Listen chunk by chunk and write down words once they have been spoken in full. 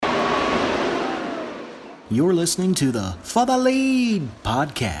You're listening to the Fah The Lead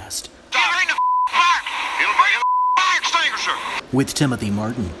podcast with Timothy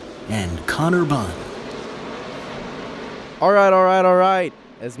Martin and Connor Bunn. All right.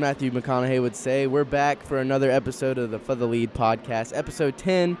 As Matthew McConaughey would say, we're back for another episode of the Fah The Lead podcast, episode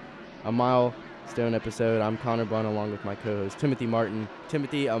 10, a milestone episode. I'm Connor Bunn along with my co-host Timothy Martin.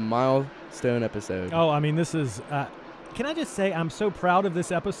 Timothy, a milestone episode. Oh, I mean, this is... can I just say I'm so proud of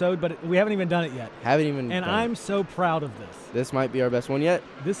this episode, but we haven't even done it yet. And I'm so proud of this. This might be our best one yet.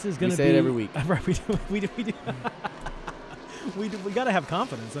 This is going to be... We say it every week. Right, we do. We got to have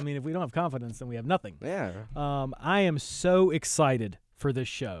confidence. I mean, if we don't have confidence, then we have nothing. Yeah. I am so excited for this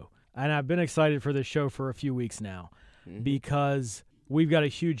show. And I've been excited for this show for a few weeks now because we've got a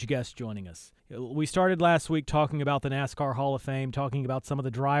huge guest joining us. We started last week talking about the NASCAR Hall of Fame, talking about some of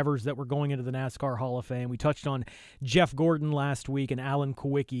the drivers that were going into the NASCAR Hall of Fame. We touched on Jeff Gordon last week and Alan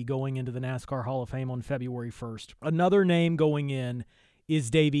Kulwicki going into the NASCAR Hall of Fame on February 1st. Another name going in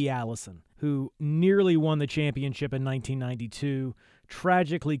is Davey Allison, who nearly won the championship in 1992,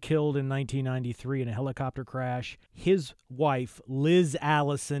 tragically killed in 1993 in a helicopter crash. His wife, Liz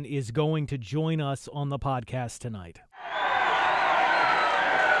Allison, is going to join us on the podcast tonight.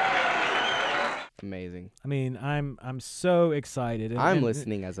 Amazing. I mean, I'm so excited. I'm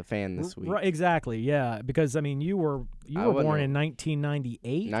listening as a fan this week. Right, exactly, yeah. Because I mean, you were born in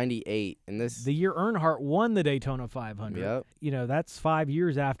 1998. 98, and the year Earnhardt won the Daytona 500. Yep. You know, that's 5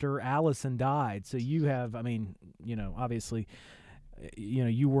 years after Allison died. So you have, I mean, you know, obviously, you know,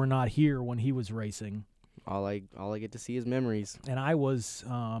 you were not here when he was racing. All I get to see is memories. And I was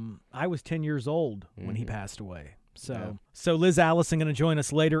 10 years old when he passed away. So Liz Allison going to join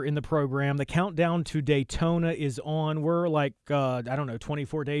us later in the program. The countdown to Daytona is on. We're like,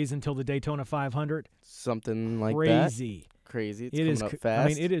 24 days until the Daytona 500. Something like Crazy. That. Crazy. It's coming up fast. I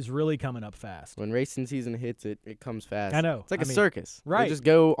mean, it is really coming up fast. When racing season hits, it comes fast. I know. It's like a circus. Right. They just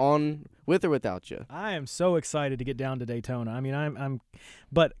go on with or without you. I am so excited to get down to Daytona. I mean,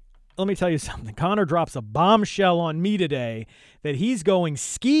 but let me tell you something. Connor drops a bombshell on me today that he's going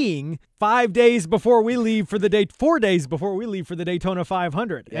skiing 4 days before we leave for the Daytona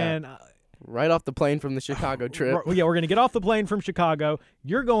 500. Yeah. And right off the plane from the Chicago trip. Yeah, we're going to get off the plane from Chicago.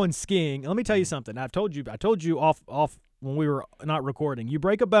 You're going skiing. Let me tell you something. I told you off when we were not recording. You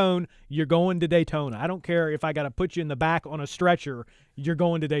break a bone, you're going to Daytona. I don't care if I got to put you in the back on a stretcher. You're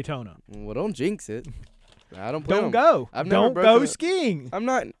going to Daytona. Well, don't jinx it. I don't plan Don't go. Don't go skiing. I'm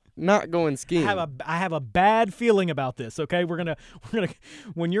not going skiing. I have a bad feeling about this. Okay, we're gonna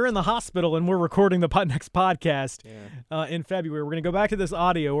when you're in the hospital and we're recording the next podcast in February, we're gonna go back to this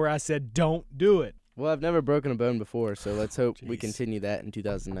audio where I said don't do it. Well, I've never broken a bone before, so let's hope we continue that in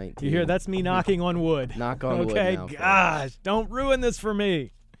 2019. You hear? That's me knocking on wood. Knock on wood. Okay, now, gosh, don't ruin this for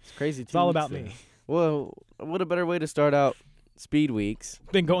me. It's crazy. It's all about me. Well, what a better way to start out Speed Weeks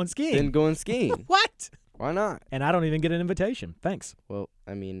than going skiing. What? Why not? And I don't even get an invitation. Thanks. Well,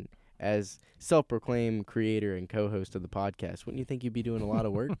 I mean, as self-proclaimed creator and co-host of the podcast, wouldn't you think you'd be doing a lot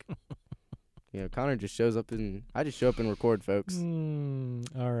of work? You know, Connor just shows up I just show up and record, folks.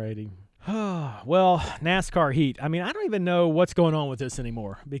 All righty. Well, NASCAR heat. I mean, I don't even know what's going on with this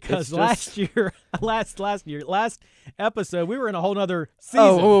anymore because last episode, we were in a whole nother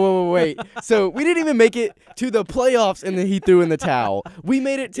season. Oh, wait. So we didn't even make it to the playoffs and then he threw in the towel. We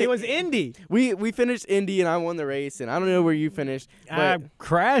made it to... It was Indy. We finished Indy and I won the race and I don't know where you finished. I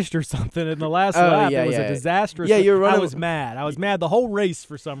crashed or something in the last lap. Yeah, it was a disastrous... Yeah, you were running... I was mad the whole race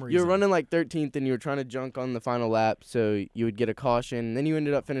for some reason. You were running like 13th and you were trying to junk on the final lap so you would get a caution. And then you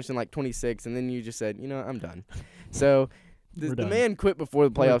ended up finishing like 26 and then you just said, you know, I'm done. So the man quit before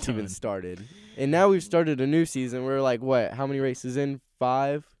the playoffs even started. And now we've started a new season. We're like, what? How many races in?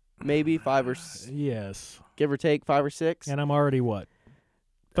 5? Maybe 5 or yes. Give or take 5 or 6. And I'm already what?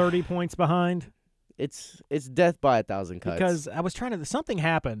 30 points behind? It's death by 1,000 cuts. Because I was something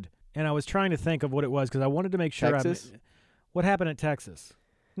happened and I was trying to think of what it was because I wanted to make sure what happened at Texas?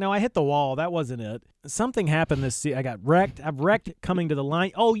 No, I hit the wall. That wasn't it. Something happened this season. I got wrecked. I've wrecked coming to the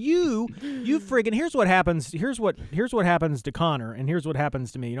line. Oh, you friggin'. Here's what happens. Here's what happens to Connor, and here's what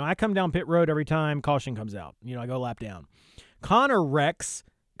happens to me. You know, I come down pit road every time caution comes out. You know, I go lap down. Connor wrecks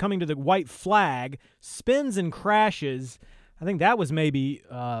coming to the white flag, spins and crashes. I think that was maybe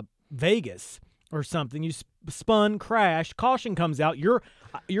Vegas or something. You spun, crashed, caution comes out. You're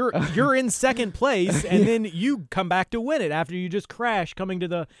in second place, and then you come back to win it after you just crash coming to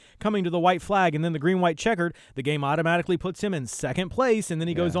the white flag, and then the green white checkered. The game automatically puts him in second place, and then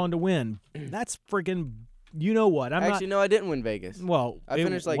he goes on to win. That's freaking. You know what? No, I didn't win Vegas. Well, I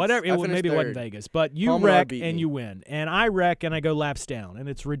finished whatever. Maybe third. It wasn't Vegas, but you wreck and you win, and I wreck and I go laps down, and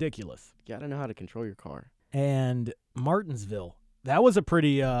it's ridiculous. You gotta know how to control your car. and Martinsville. That was a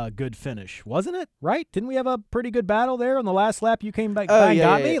pretty good finish, wasn't it? Right? Didn't we have a pretty good battle there on the last lap? You came back and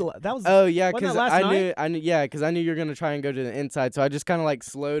got me. That was. Oh yeah, because I knew you were gonna try and go to the inside, so I just kind of like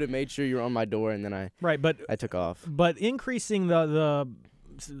slowed and made sure you were on my door, and then I took off. But increasing the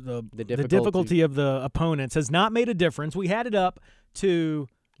difficulty of the opponents has not made a difference. We had it up to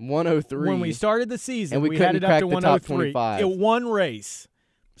 103 when we started the season, and we had it up to 103. It one race.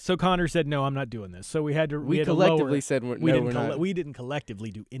 So Connor said, "No, I'm not doing this." So we had to. We collectively said, "No, we're not." We didn't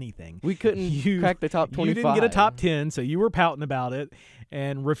collectively do anything. We couldn't crack the top 25. You didn't get a top 10, so you were pouting about it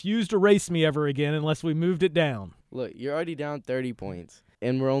and refused to race me ever again unless we moved it down. Look, you're already down 30 points,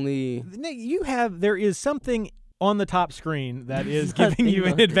 and we're only. There is something on the top screen that is giving you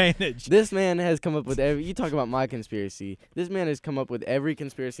an advantage. This man has come up with you talk about my conspiracy. This man has come up with every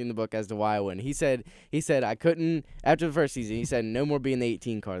conspiracy in the book as to why I win. He said I couldn't after the first season. He said no more being the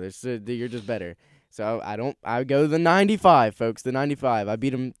 18 car. You're just better. So I go the 95, folks. The 95. I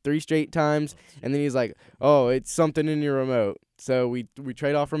beat him 3 straight times, and then he's like, "Oh, it's something in your remote." So we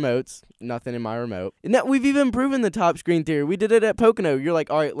trade off remotes. Nothing in my remote. And that we've even proven the top screen theory. We did it at Pocono. You're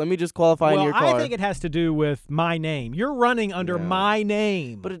like, all right, let me just qualify in your car. I think it has to do with my name. You're running under my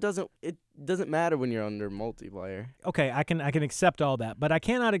name. But it doesn't matter when you're under multiplayer. Okay, I can accept all that, but I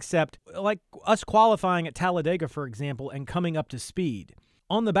cannot accept like us qualifying at Talladega, for example, and coming up to speed.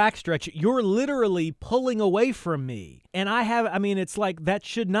 On the backstretch, you're literally pulling away from me. And it's like that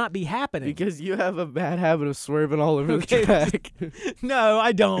should not be happening. Because you have a bad habit of swerving all over the track. No,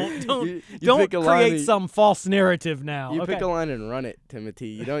 I don't. Don't create some false narrative now. You pick a line and run it, Timothy.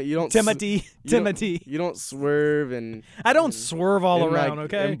 You don't Timothy. You don't swerve and I don't swerve all around,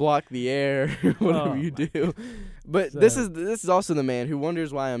 okay? And block the air, whatever you do. But this is also the man who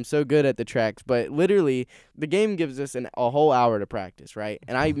wonders why I'm so good at the tracks. But literally, the game gives us a whole hour to practice, right?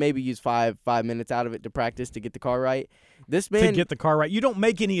 And I maybe use 5 minutes out of it to practice to get the car right. To get the car right. You don't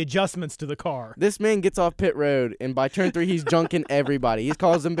make any adjustments to the car. This man gets off pit road, and by turn 3, he's junking everybody. He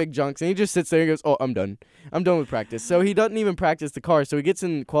calls them big junks, and he just sits there and goes, "Oh, I'm done. I'm done with practice." So he doesn't even practice the car. So he gets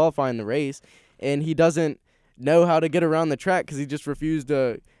in qualifying the race, and he doesn't know how to get around the track because he just refused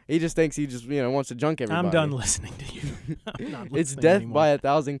to. He just thinks he just wants to junk everybody. I'm done listening to you. I'm not It's death by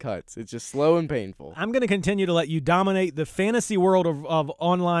 1,000 cuts. It's just slow and painful. I'm going to continue to let you dominate the fantasy world of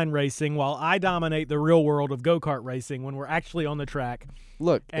online racing while I dominate the real world of go-kart racing when we're actually on the track.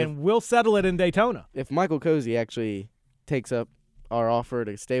 Look, and we'll settle it in Daytona. If Michael Cozy actually takes up our offer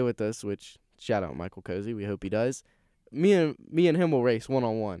to stay with us, which shout out Michael Cozy, we hope he does. Me and him will race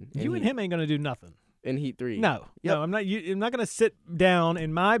one-on-one. You and him ain't going to do nothing. In Heat 3. No, I'm not. I'm not going to sit down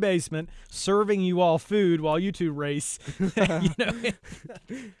in my basement serving you all food while you two race.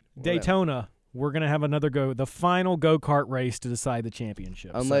 Daytona, we're going to have the final go-kart race to decide the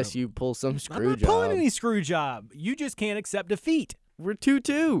championship. Unless you pull some screw job. I'm not pulling any screw job. You just can't accept defeat. We're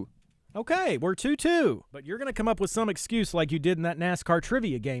 2-2. Okay, we're 2-2. But you're going to come up with some excuse like you did in that NASCAR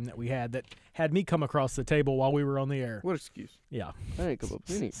trivia game that we had that had me come across the table while we were on the air. What excuse? Yeah. I didn't come up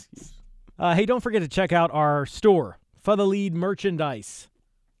with any excuse. Hey, don't forget to check out our store, Fah The Lead merchandise.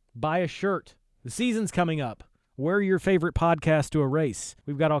 Buy a shirt. The season's coming up. Wear your favorite podcast to a race.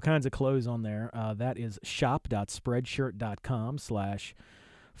 We've got all kinds of clothes on there. That is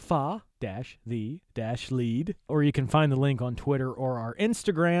shop.spreadshirt.com/Fah-the-lead. Or you can find the link on Twitter or our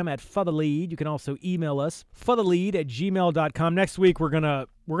Instagram at Fah The Lead. You can also email us, fathelead@gmail.com. Next week, we're gonna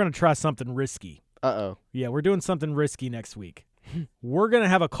try something risky. Uh-oh. Yeah, we're doing something risky next week. We're going to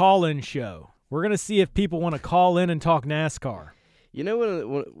have a call-in show. We're going to see if people want to call in and talk NASCAR. You know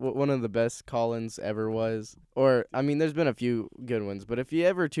what one of the best call-ins ever was? Or, I mean, there's been a few good ones, but if you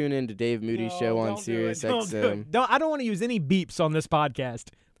ever tune in to Dave Moody's show on Sirius XM. I don't want to use any beeps on this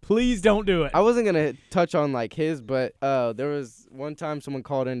podcast. Please don't do it. I wasn't going to touch on, like, his, but there was one time someone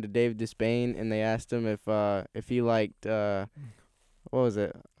called in to Dave Despain, and they asked him if he liked, what was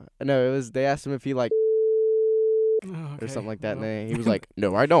it? No, they asked him if he liked or something like that, and he was like,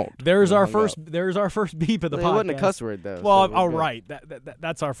 "No, I don't." There's our first beep of the podcast. It wasn't a cuss word though. Well, so right.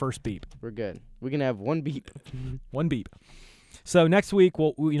 That's our first beep. We're good. We can have one beep. One beep. So next week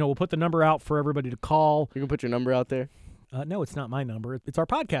we'll put the number out for everybody to call. You can put your number out there. No, it's not my number. It's our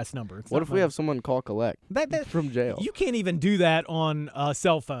podcast number. What if we have someone call collect from jail? You can't even do that on a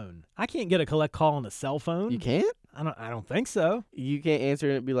cell phone. I can't get a collect call on a cell phone. You can't? I don't think so. You can't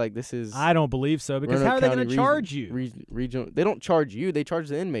answer and be like, "This is." I don't believe so because how are they going to charge you? Regional. They don't charge you. They charge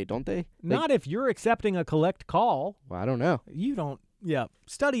the inmate, don't they? Not if you're accepting a collect call. Well, I don't know. You don't. Yeah,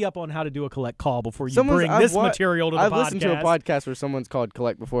 study up on how to do a collect call before you bring this material to the podcast. I've listened to a podcast where someone's called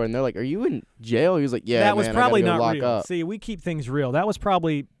collect before, and they're like, "Are you in jail?" He was like, "Yeah, that was probably not not real." up. See, we keep things real. That was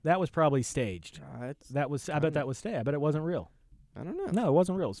probably staged. I bet that was staged. I bet it wasn't real. I don't know. No, it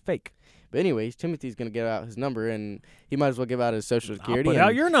wasn't real. It was fake. But anyways, Timothy's going to give out his number, and he might as well give out his social security. I'll put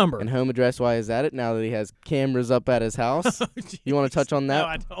out your number. And home address while he's at it, now that he has cameras up at his house. You want to touch on that? No,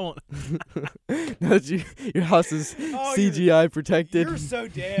 I don't. No, your house is CGI protected. You're so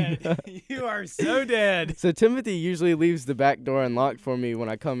dead. You are so dead. So Timothy usually leaves the back door unlocked for me when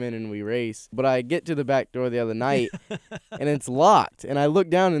I come in and we race. But I get to the back door the other night, and it's locked. And I look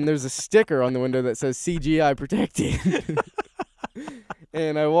down, and there's a sticker on the window that says CGI protected.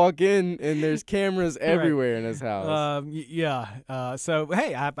 And I walk in, and there's cameras everywhere in his house. So,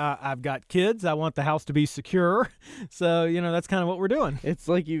 hey, I've got kids. I want the house to be secure. So, that's kind of what we're doing. It's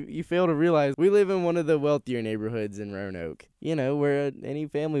like you fail to realize we live in one of the wealthier neighborhoods in Roanoke. Where any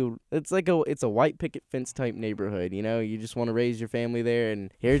family, it's a white picket fence type neighborhood. You just want to raise your family there.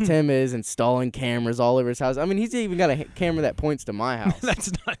 And here Tim is installing cameras all over his house. I mean, he's even got a camera that points to my house.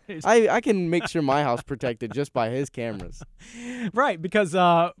 That's not. I can make sure my house protected just by his cameras. Right, because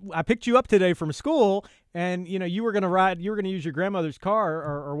I picked you up today from school, and you were gonna use your grandmother's car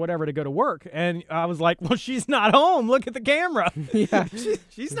or whatever to go to work, and I was like, well, she's not home. Look at the camera. Yeah,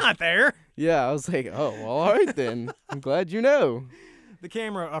 she's not there. Yeah, I was like, oh, well, all right then. I'm glad you know. The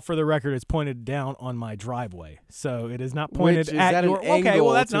camera, for the record, is pointed down on my driveway, so it is not pointed at your. Okay,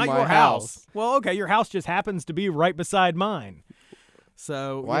 well, that's not your house. Well, okay, your house just happens to be right beside mine.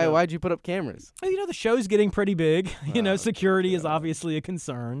 So why'd you put up cameras? The show's getting pretty big. Security is obviously a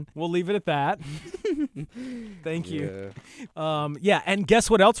concern. We'll leave it at that. Thank you. And guess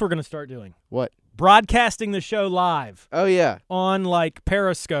what else we're going to start doing? What? Broadcasting the show live. Oh, yeah. On like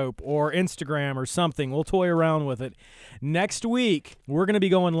Periscope or Instagram or something. We'll toy around with it. Next week, we're going to be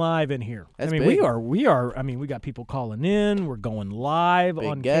going live in here. That's big. we are. I mean, we got people calling in. We're going live big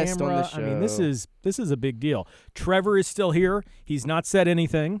on guest camera. On the show. I mean, this is a big deal. Trevor is still here. He's not said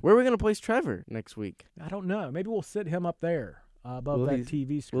anything. Where are we going to place Trevor next week? I don't know. Maybe we'll sit him up there. Above that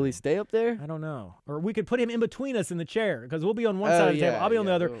TV screen. Will he stay up there? I don't know. Or we could put him in between us in the chair, because we'll be on one side of the table. I'll be on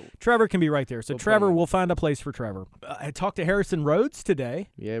the other. Trevor can be right there. So we'll find a place for Trevor. I talked to Harrison Rhodes today.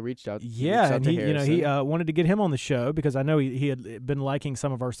 Yeah, reached out. And he wanted to get him on the show because I know he had been liking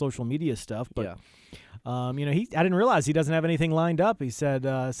some of our social media stuff. But I didn't realize he doesn't have anything lined up. He said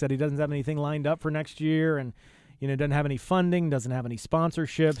he doesn't have anything lined up for next year, and doesn't have any funding, doesn't have any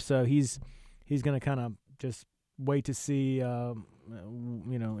sponsorship. So he's going to kind of just wait to see,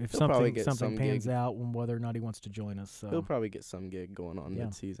 if something pans out, whether or not he wants to join us. So he'll probably get some gig going on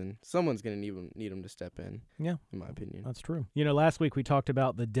mid-season. Someone's going to need him to step in. Yeah, in my opinion, that's true. Last week we talked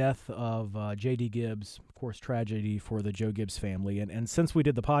about the death of J.D. Gibbs, of course, tragedy for the Joe Gibbs family, and since we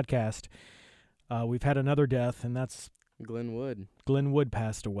did the podcast, we've had another death, and that's Glenn Wood. Glenn Wood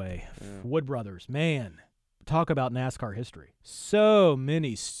passed away. Yeah. Wood brothers, man. Talk about NASCAR history. So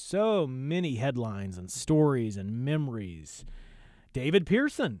many headlines and stories and memories. David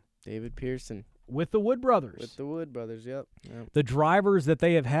Pearson. With the Wood brothers. Yep. The drivers that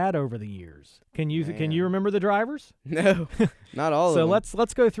they have had over the years. Can you remember the drivers? No, not all of them. So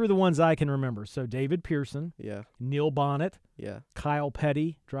let's go through the ones I can remember. So David Pearson. Yeah. Neil Bonnet. Yeah. Kyle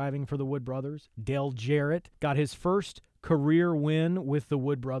Petty driving for the Wood brothers. Dale Jarrett got his first career win with the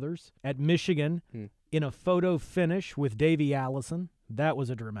Wood brothers at Michigan. In a photo finish with Davey Allison. That was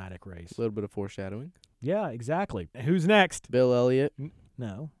a dramatic race. A little bit of foreshadowing. Yeah, exactly. Who's next? Bill Elliott.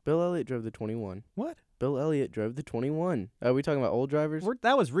 No. Bill Elliott drove the 21. What? Bill Elliott drove the 21. Are we talking about old drivers?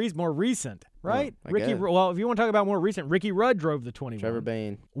 That was more recent, right? Well, if you want to talk about more recent, Ricky Rudd drove the 21. Trevor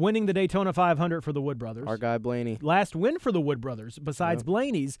Bayne. Winning the Daytona 500 for the Wood brothers. Our guy Blaney. Last win for the Wood brothers, besides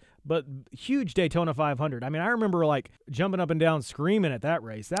Blaney's, but huge Daytona 500. I mean, I remember jumping up and down screaming at that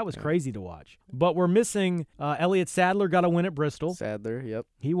race. That was crazy to watch. But we're missing Elliott Sadler got a win at Bristol. Sadler, yep.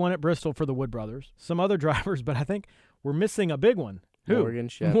 He won at Bristol for the Wood brothers. Some other drivers, but I think we're missing a big one. Who?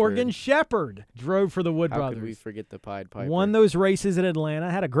 Morgan Shepherd drove for the Wood brothers. How could we forget the Pied Piper? Won those races in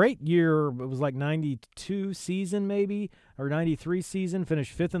Atlanta. Had a great year. It was like 92 season maybe, or 93 season.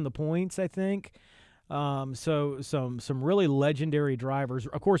 Finished 5th in the points, I think. So some really legendary drivers.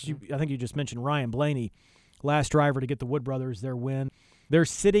 Of course, I think you just mentioned Ryan Blaney, last driver to get the Wood brothers their win. They're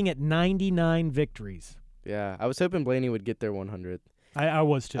sitting at 99 victories. Yeah, I was hoping Blaney would get their 100th. I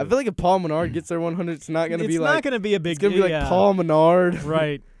was too. I feel like if Paul Menard gets their 100, it's not going to be like... It's not going to be a big deal. It's going to be like Paul Menard.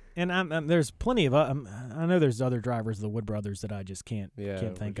 Right. And there's plenty of... I know there's other drivers of the Wood brothers that I just can't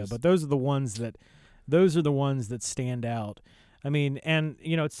think of. But those are the ones that stand out. I mean, and,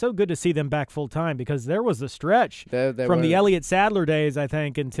 it's so good to see them back full time because there was a stretch They from the Elliott Sadler days, I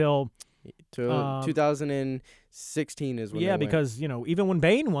think, until 2016 is when they went. Because, even when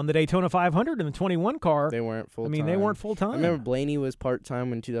Bain won the Daytona 500 in the 21 car, they weren't full time. I mean, they weren't full time. I remember Blaney was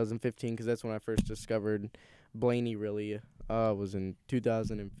part-time in 2015 because that's when I first discovered Blaney really was in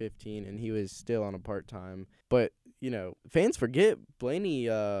 2015, and he was still on a part-time. But, fans forget Blaney,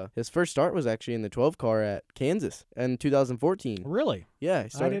 his first start was actually in the 12 car at Kansas in 2014. Really? Yeah.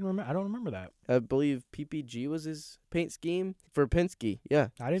 I don't remember that. I believe PPG was his paint scheme for Penske. Yeah.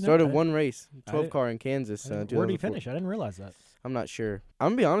 I didn't know. Started one race, 12 car in Kansas. Where did he finish? I didn't realize that. I'm not sure. I'm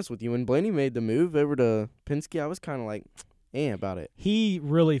going to be honest with you. When Blaney made the move over to Penske, I was kind of like, about it. He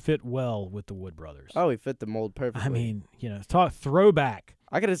really fit well with the Wood brothers. Oh, he fit the mold perfectly. I mean, talk throwback.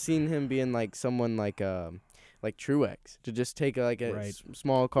 I could have seen him being like someone like Truex to just take a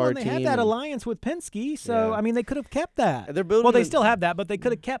small car team. Well, they had that alliance with Penske, so I mean, they could have kept that. They're building. They still have that, but they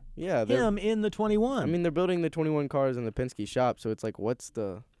could have kept him in the 21. I mean, they're building the 21 cars in the Penske shop, so it's like, what's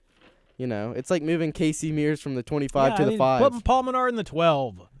the, it's like moving Casey Mears from the 25 to the 5. Put Paul Menard in the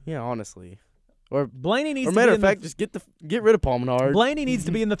 12. Yeah, honestly. Or Blaney needs. Or matter of fact, just get rid of Paul Menard. Blaney needs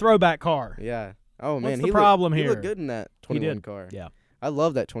to be in the throwback car. Yeah. Oh man, what's the problem here? He looked good in that 21 car. Yeah. I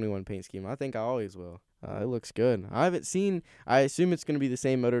love that 21 paint scheme. I think I always will. It looks good. I haven't seen. I assume it's going to be the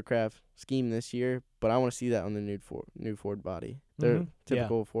same Motorcraft scheme this year, but I want to see that on the new Ford body. Their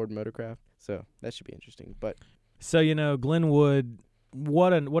typical Ford Motorcraft. So that should be interesting. But Glenn Wood,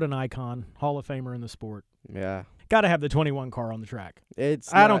 what an icon, Hall of Famer in the sport. Yeah. Got to have the 21 car on the track.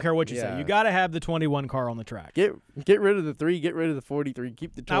 I don't care what you say. You got to have the 21 car on the track. Get rid of the 3. Get rid of the 43.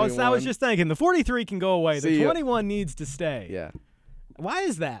 Keep the 21. I was just thinking the 43 can go away. The 21 needs to stay. Yeah. Why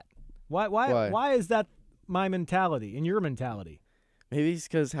is that? Why is that my mentality and your mentality? Maybe it's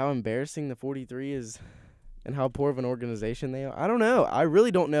because how embarrassing the 43 is and how poor of an organization they are. I don't know. I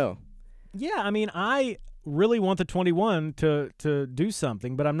really don't know. Yeah, I mean, I really want the 21 to do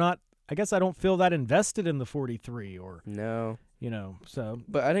something, but I'm not. I guess I don't feel that invested in the 43 or no, so.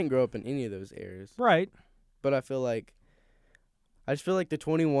 But I didn't grow up in any of those eras, right? But I just feel like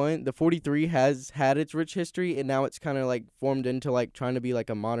the 43 has had its rich history, and now it's kind of like formed into like trying to be like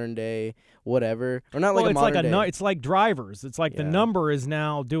a modern day whatever, or not like a modern day. It's like drivers. It's like the number is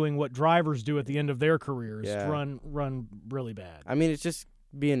now doing what drivers do at the end of their careers, run really bad. I mean, it's just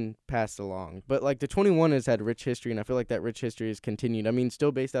being passed along. But like the 21 has had rich history, and I feel like that rich history has continued. I mean,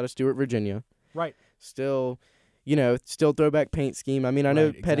 still based out of Stewart, Virginia. Right. Still, still throwback paint scheme. I mean, I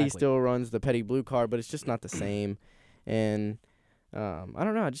know Petty still runs the Petty blue car, but it's just not the same. And I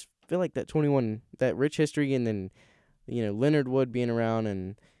don't know. I just feel like that 21, that rich history, and then, Leonard Wood being around,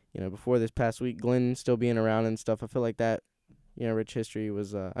 and, before this past week, Glenn still being around and stuff. I feel like that, rich history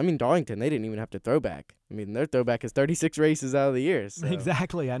was, Darlington, they didn't even have to throwback. I mean, their throwback is 36 races out of the year. So.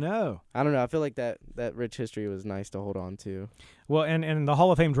 Exactly, I know. I don't know. I feel like that rich history was nice to hold on to. Well, and the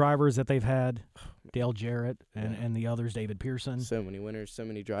Hall of Fame drivers that they've had, Dale Jarrett and the others, David Pearson. So many winners, so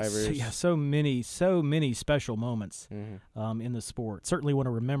many drivers. So many special moments in the sport. Certainly want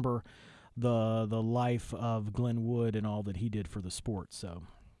to remember the life of Glenn Wood and all that he did for the sport. So,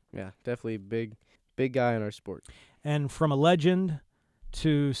 yeah, definitely big guy in our sport. And from a legend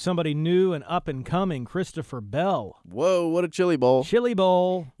to somebody new and up and coming, Christopher Bell. Whoa, what a Chili Bowl. Chili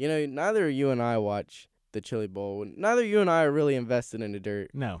Bowl. Neither you and I watch the Chili Bowl. Neither you and I are really invested in the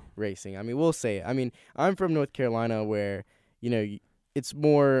dirt racing. I mean, we'll say it. I mean, I'm from North Carolina where, it's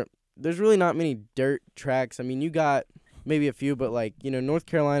more, there's really not many dirt tracks. I mean, you got maybe a few, but like, North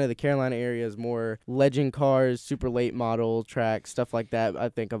Carolina, the Carolina area is more legend cars, super late model tracks, stuff like that. I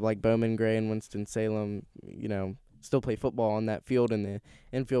think of like Bowman Gray and Winston-Salem, still play football on that field in the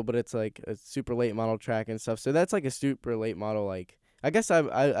infield, but it's like a super late model track and stuff. So that's like a super late model. Like, I guess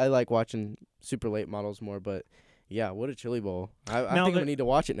I like watching super late models more, but yeah, what a Chili Bowl. I think we need to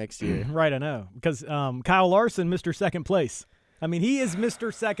watch it next year. Right, I know. Because Kyle Larson, Mr. Second Place. I mean, he is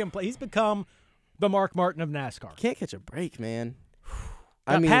Mr. Second Place. He's become the Mark Martin of NASCAR. Can't catch a break, man.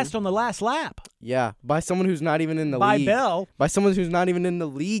 Got passed on the last lap. Yeah, by someone who's not even in the league. By Bell. By someone who's not even in the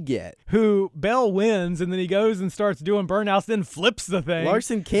league yet. Who Bell wins, and then he goes and starts doing burnouts, then flips the thing.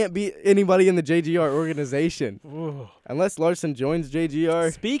 Larson can't beat anybody in the JGR organization. Ooh. Unless Larson joins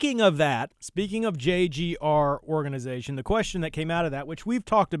JGR. Speaking of JGR organization, the question that came out of that, which we've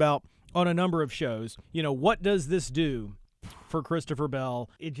talked about on a number of shows, what does this do for Christopher Bell?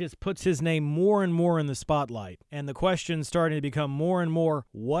 It just puts his name more and more in the spotlight. And the question's starting to become more and more,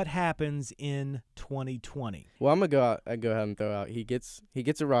 what happens in 2020? Well, I'm going to go ahead and throw out, he gets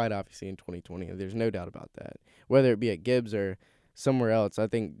a ride, obviously, in 2020. There's no doubt about that. Whether it be at Gibbs or somewhere else. I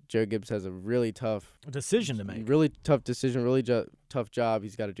think Joe Gibbs has a really tough decision to make. Really tough decision, really tough job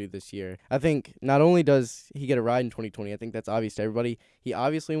he's got to do this year. I think not only does he get a ride in 2020, I think that's obvious to everybody. He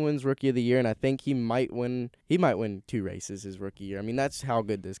obviously wins Rookie of the Year, and I think he might win 2 races his rookie year. I mean, that's how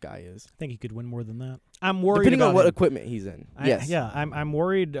good this guy is. I think he could win more than that. I'm worried depending about on what him. Equipment he's in. Yes. Yeah, I'm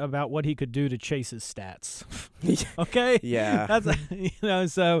worried about what he could do to Chase's stats. Okay? Yeah.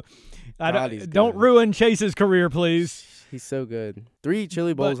 That's so don't ruin Chase's career, please. He's so good. 3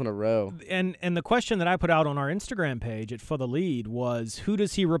 Chili Bowls in a row. And the question that I put out on our Instagram page at Fah The Lead was, who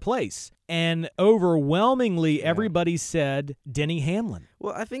does he replace? And overwhelmingly, everybody said Denny Hamlin.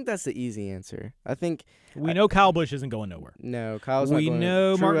 Well, I think that's the easy answer. I think we know Kyle Busch isn't going nowhere. No, Kyle's not going nowhere. We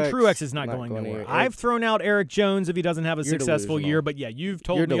know Martin Truex is not going nowhere. I've thrown out Eric Jones if he doesn't have a successful year, but yeah, you've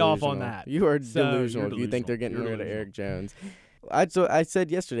told me off on that. You are delusional if you think they're getting rid of Eric Jones. I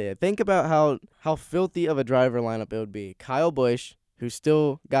said yesterday, think about how filthy of a driver lineup it would be. Kyle Busch, who's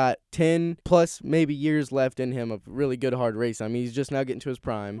still got 10 plus maybe years left in him of really good hard racing. I mean, he's just now getting to his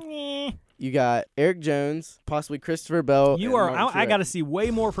prime. You got Eric Jones, possibly Christopher Bell. I got to see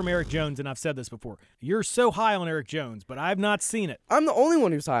way more from Eric Jones, and I've said this before. You're so high on Eric Jones, but I've not seen it. I'm the only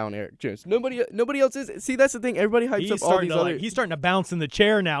one who's high on Eric Jones. Nobody else is. See, that's the thing. Everybody hypes up all these other. He's starting to bounce in the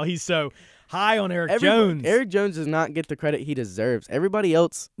chair now. He's so high on Eric Jones. Eric Jones does not get the credit he deserves. Everybody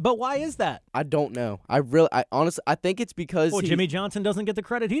else. But why is that? I don't know. I honestly, I think it's because Jimmy Johnson doesn't get the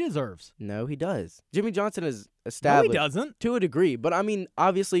credit he deserves. No, he does. Jimmy Johnson is established. No, he doesn't. To a degree. But, I mean,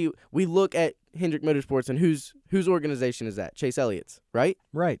 obviously, we look at Hendrick Motorsports and whose organization is that? Chase Elliott's, right?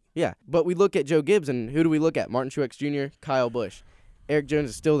 Right. Yeah. But we look at Joe Gibbs, and who do we look at? Martin Truex Jr., Kyle Busch. Eric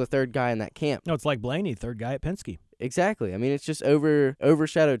Jones is still the third guy in that camp. No, it's like Blaney, third guy at Penske. Exactly. I mean, it's just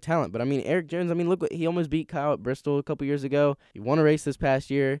overshadowed talent. But, I mean, Eric Jones, look what he almost beat Kyle at Bristol a couple years ago. He won a race this past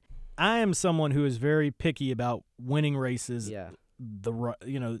year. I am someone who is very picky about winning races. Yeah.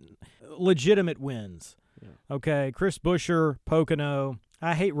 Legitimate wins. Yeah. Okay, Chris Buescher, Pocono.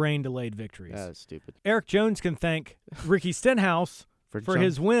 I hate rain-delayed victories. That's stupid. Eric Jones can thank Ricky Stenhouse for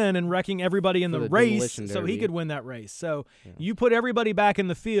his win and wrecking everybody in the race so he could win that race. So you put everybody back in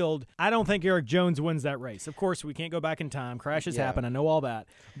the field. I don't think Eric Jones wins that race. Of course, we can't go back in time. Crashes happen. I know all that.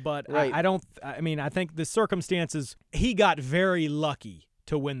 But right. I think the circumstances, he got very lucky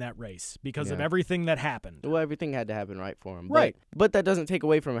to win that race because of everything that happened. Well, everything had to happen right for him. Right. But that doesn't take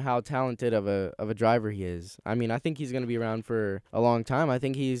away from how talented of a driver he is. I mean, I think he's going to be around for a long time. I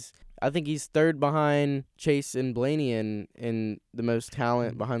think he's third behind Chase and Blaney in the most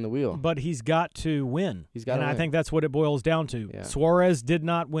talent behind the wheel. But he's got to win. I think that's what it boils down to. Yeah. Suarez did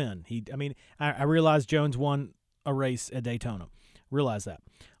not win. I realize Jones won a race at Daytona. Realize that.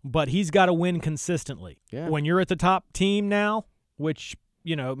 But he's got to win consistently. Yeah. When you're at the top team now, which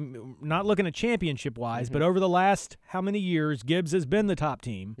not looking at championship-wise, but over the last how many years, Gibbs has been the top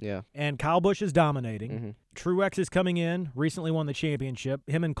team. Yeah. And Kyle Busch is dominating. Mm-hmm. Truex is coming in, recently won the championship.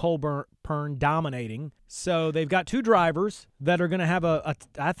 Him and Colburn dominating. So they've got two drivers that are going to have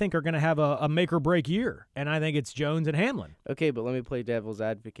a make-or-break year. And I think it's Jones and Hamlin. Okay, but let me play devil's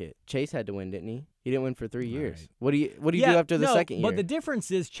advocate. Chase had to win, didn't he? He didn't win for 3 years. Right. What do you do after the second year? But the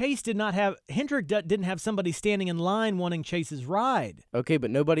difference is Hendrick didn't have somebody standing in line wanting Chase's ride. Okay, but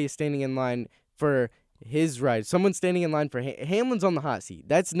nobody is standing in line for his ride. Someone's standing in line for Hamlin's on the hot seat.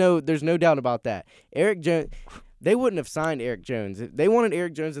 There's no doubt about that. Eric Jones, they wouldn't have signed Eric Jones. They wanted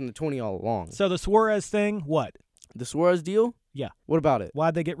Eric Jones in the 20 all along. So the Suarez thing, what? The Suarez deal? Yeah. What about it?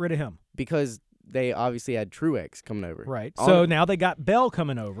 Why'd they get rid of him? Because they obviously had Truex coming over. Right. So now they got Bell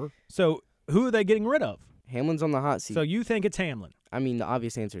coming over. So who are they getting rid of? Hamlin's on the hot seat. So you think it's Hamlin? I mean, the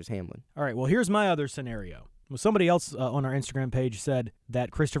obvious answer is Hamlin. All right, well, here's my other scenario. Well, somebody else on our Instagram page said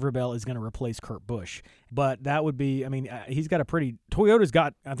that Christopher Bell is going to replace Kurt Busch. But that would be, he's got Toyota's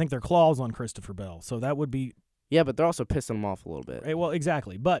got, I think, their claws on Christopher Bell. So that would be. Yeah, but they're also pissing him off a little bit. Right, well,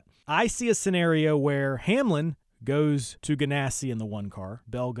 exactly. But I see a scenario where Hamlin goes to Ganassi in the 1 car.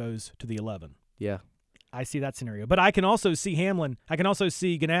 Bell goes to the 11. Yeah. I see that scenario. But I can also see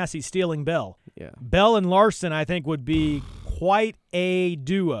Ganassi stealing Bell. Yeah. Bell and Larson, I think, would be quite a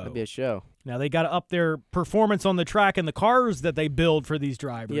duo. That'd be a show. Now, they got to up their performance on the track and the cars that they build for these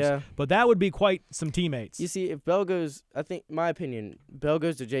drivers. Yeah. But that would be quite some teammates. You see, if Bell goes, I think, my opinion, Bell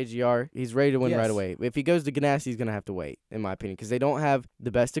goes to JGR, he's ready to win right away. If he goes to Ganassi, he's going to have to wait, in my opinion, because they don't have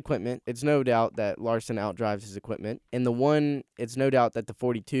the best equipment. It's no doubt that Larson outdrives his equipment. And the one, it's no doubt that the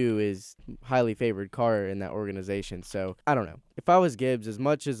 42 is highly favored car in that organization. So, I don't know. If I was Gibbs, as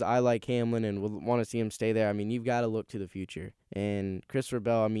much as I like Hamlin and would want to see him stay there, you've got to look to the future. And Christopher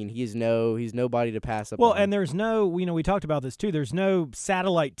Bell, he's no he's nobody to pass up. Well, on. and there's no, we talked about this too. There's no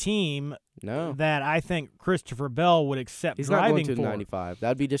satellite team that I think Christopher Bell would accept he's driving not going to for. 95.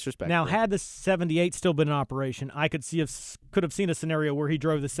 That'd be disrespectful. Now, had the 78 still been in operation, I could have seen a scenario where he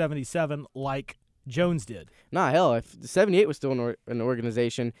drove the 77 like Jones did. Nah, hell, if the 78 was still in an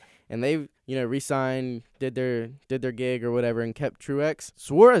organization and they, re-signed, did their gig or whatever, and kept Truex,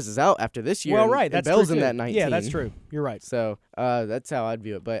 Suarez is out after this year. Well, right, and that's Bell's true in too. that 19. Yeah, that's true. You're right. So that's how I'd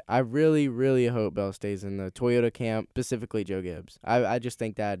view it. But I really, really hope Bell stays in the Toyota camp, specifically Joe Gibbs. I just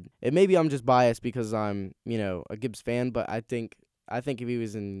think that maybe I'm just biased because I'm, a Gibbs fan, but I think if he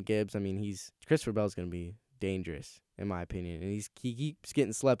was in Gibbs, Christopher Bell's going to be dangerous, in my opinion. And he keeps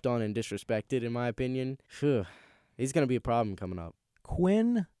getting slept on and disrespected, in my opinion. Phew. He's going to be a problem coming up.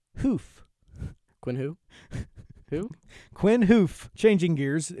 Quinn Hoof. Quinn who? Who? Quinn Hoof. Changing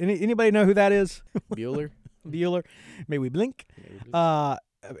gears. Anybody know who that is? Bueller. Bueller. May we blink?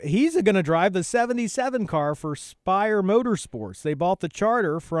 He's going to drive the 77 car for Spire Motorsports. They bought the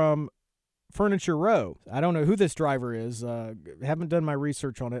charter from Furniture Row. I don't know who this driver is. Haven't done my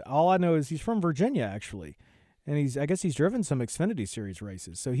research on it. All I know is he's from Virginia, actually. And I guess he's driven some Xfinity Series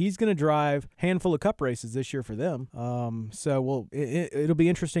races. So he's going to drive a handful of Cup races this year for them. It'll be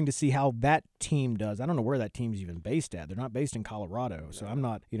interesting to see how that team does. I don't know where that team's even based at. They're not based in Colorado. So I'm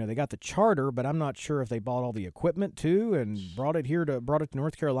not, they got the charter, but I'm not sure if they bought all the equipment too and brought it to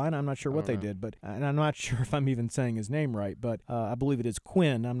North Carolina. I'm not sure what they did, and I'm not sure if I'm even saying his name right, but I believe it is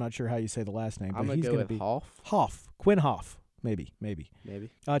Quinn. I'm not sure how you say the last name. I'm going to go with Hoff. Hoff. Quinn Hoff. Maybe.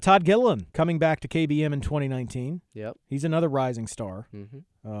 Todd Gilliland coming back to KBM in 2019. Yep. He's another rising star.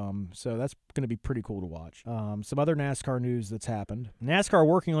 Mm-hmm. So that's going to be pretty cool to watch. Some other NASCAR news that's happened. NASCAR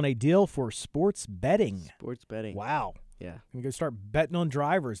working on a deal for sports betting. Sports betting. Wow. Yeah. We're going to start betting on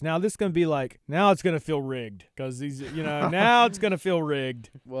drivers. Now this is going to be now it's going to feel rigged because these, now it's going to feel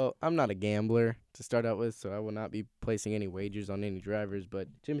rigged. Well, I'm not a gambler to start out with, so I will not be placing any wagers on any drivers, but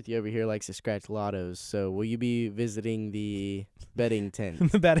Timothy over here likes to scratch lottos, so will you be visiting the betting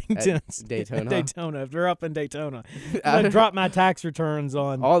tent? The betting tents. Daytona? Daytona. If they're up in Daytona. I'm going to drop my tax returns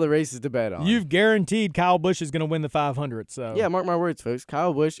on all the races to bet on. You've guaranteed Kyle Busch is going to win the 500, so. Yeah, mark my words, folks.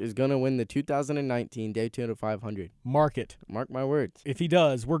 Kyle Busch is going to win the 2019 Daytona 500. Mark it. Mark my words. If he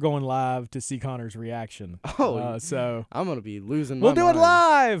does, we're going live to see Connor's reaction. So I'm going to be losing my mind. We'll do it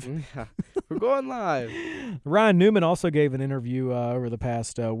live. We're going live. Ryan Newman also gave an interview over the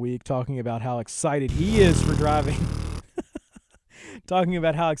past week talking about how excited he is for driving. Talking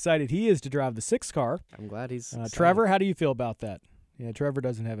about how excited he is to drive the 6 car. I'm glad he's Trevor, how do you feel about that? Yeah, Trevor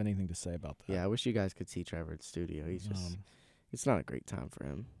doesn't have anything to say about that. Yeah, I wish you guys could see Trevor at the studio. He's just... It's not a great time for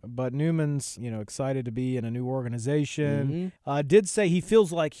him. But Newman's, excited to be in a new organization. Did say he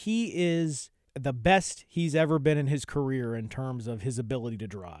feels like he is the best he's ever been in his career in terms of his ability to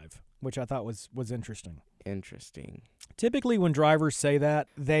drive, which I thought was interesting. Interesting. Typically, when drivers say that,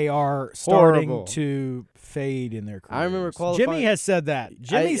 they are starting Horrible. to fade in their careers. I remember qualifying. Jimmy has said that.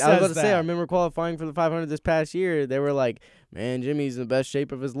 I was about to say, I remember qualifying for the 500 this past year. They were like, man, Jimmy's in the best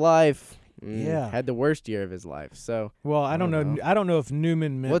shape of his life. Yeah. Had the worst year of his life. So well, I don't know. I don't know if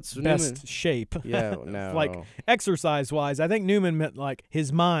Newman meant What's best Newman? shape. Yeah, no. Like exercise wise, I think Newman meant like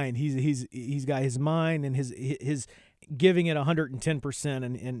his mind. He's got his mind and his giving it 110%,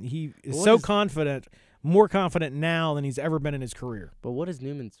 and he is so confident, more confident now than he's ever been in his career. But what is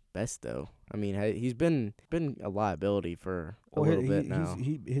Newman's best though? I mean, he's been a liability for a little bit now.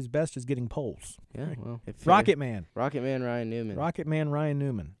 His best is getting poles. Yeah, well, Rocket Man Ryan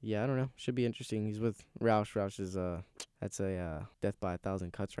Newman. Yeah, I don't know. Should be interesting. He's with Roush. Roush is that's a death by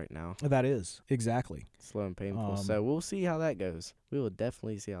 1,000 cuts right now. That is exactly slow and painful. So we'll see how that goes. We will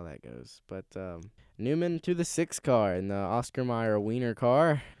definitely see how that goes. But Newman to the 6 car in the Oscar Mayer Wiener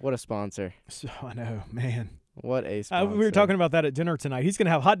car. What a sponsor! So, I know, man. What a sponsor. We were talking about that at dinner tonight. He's going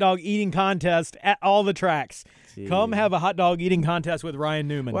to have hot dog eating contest at all the tracks. Jeez. Come have a hot dog eating contest with Ryan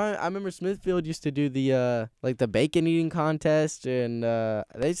Newman. Well, I remember Smithfield used to do the the bacon eating contest, and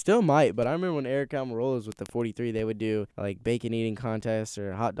they still might. But I remember when Eric Almirola was with the 43, they would do like bacon eating contest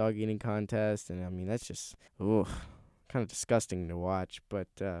or hot dog eating contest, and I mean that's just kind of disgusting to watch. But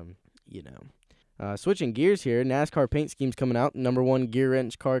switching gears here, NASCAR paint scheme's coming out. Number 1 gear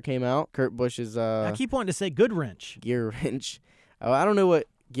wrench car came out. Kurt Busch's I keep wanting to say good wrench. Gear wrench. I don't know what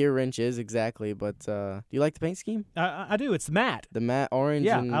gear wrench is exactly, but do you like the paint scheme? I do. It's matte. The matte orange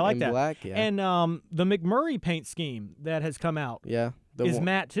and, I like and that. black. Yeah. And the McMurray paint scheme that has come out. Yeah. is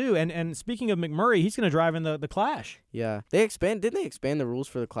Matt too. And speaking of McMurray, he's going to drive in the Clash. Yeah. Didn't they expand the rules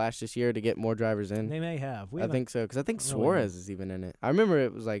for the Clash this year to get more drivers in? They may have. I think so, because I think Suarez is even in it. I remember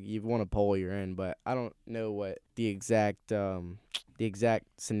it was like you've won a pole, you're in, but I don't know what the exact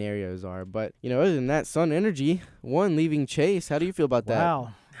scenarios are. But, other than that, Sun Energy won, leaving Chase. How do you feel about that?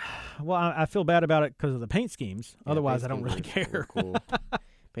 Wow. Well, I feel bad about it because of the paint schemes. Yeah, Otherwise, I don't really care. Cool.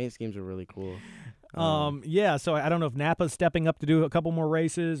 Paint schemes are really cool. Yeah, so I don't know if Napa's stepping up to do a couple more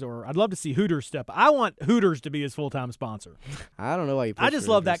races, or I'd love to see Hooters step up. I want Hooters to be his full-time sponsor. I don't know why you I just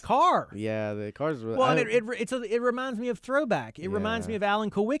love that car. Yeah, the car's really... Well, it reminds me of Throwback. It reminds me of Alan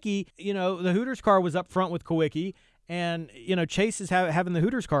Kowicki. The Hooters car was up front with Kowicki, and, Chase is having the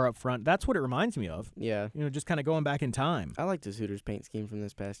Hooters car up front. That's what it reminds me of. Yeah. Just kind of going back in time. I liked his Hooters paint scheme from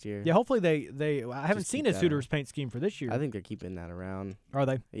this past year. Yeah, hopefully I haven't seen his Hooters paint scheme for this year. I think they're keeping that around. Are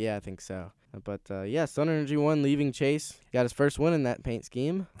they? Yeah, I think so. But, Sun Energy won, leaving Chase. Got his first win in that paint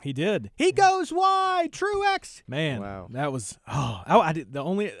scheme. He did. He goes wide. Truex. Man, wow. That was I did the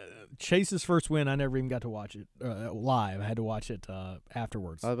only Chase's first win. I never even got to watch it live. I had to watch it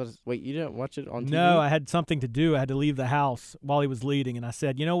afterwards. Wait, you didn't watch it on TV? No, I had something to do. I had to leave the house while he was leading, and I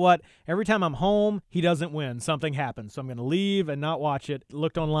said, you know what? Every time I'm home, he doesn't win. Something happens, so I'm going to leave and not watch it.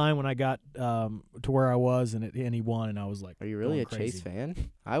 Looked online when I got to where I was, and he won, and I was like, are you really a crazy. Chase fan?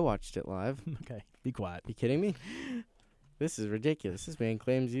 I watched it live. Okay, be quiet. You kidding me? This is ridiculous. This man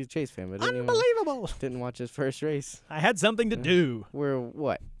claims he's a Chase fan, but unbelievable. Didn't watch his first race. I had something to do. We're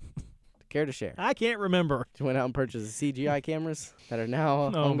what? Care to share? I can't remember. You went out and purchased the CGI cameras that are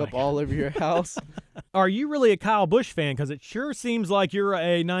now hung up all over your house. Are you really a Kyle Busch fan? Because it sure seems like you're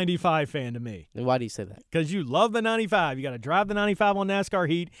a 95 fan to me. And why do you say that? Because you love the 95. You got to drive the 95 on NASCAR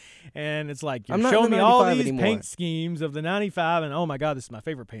Heat, and it's like you're I'm not showing me all these anymore. paint schemes of the 95, and oh my God, this is my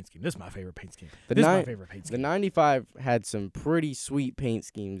favorite paint scheme. This is my favorite paint scheme. This is my favorite paint scheme. The 95 had some pretty sweet paint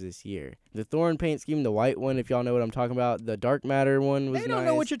schemes this year. The Thorn paint scheme, the white one, if y'all know what I'm talking about. The Dark Matter one was nice. They don't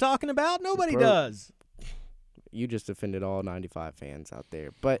know what you're talking about. Nobody does. You just offended all 95 fans out there.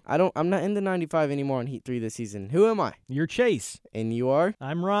 But I'm not in the 95 anymore on Heat 3 this season. Who am I? You're Chase. And you are?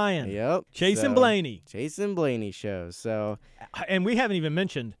 I'm Ryan. Yep. Chase and Blaney. Chase and Blaney show. So. And we haven't even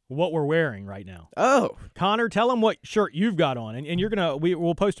mentioned what we're wearing right now. Oh. Connor, tell them what shirt you've got on. And you're going to,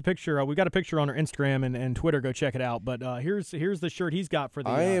 we'll post a picture. We've got a picture on our Instagram and Twitter. Go check it out. But here's the shirt he's got for the.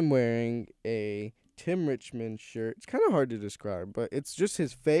 I am wearing a Tim Richmond shirt. It's kind of hard to describe, but it's just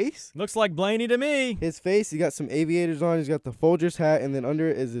his face. Looks like Blaney to me. His face, he got some aviators on, he's got the Folgers hat, and then under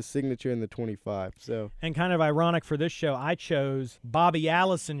it is his signature in the 25. So. And kind of ironic for this show, I chose Bobby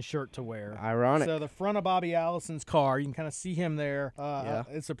Allison's shirt to wear. Ironic. So the front of Bobby Allison's car, you can kind of see him there. Yeah.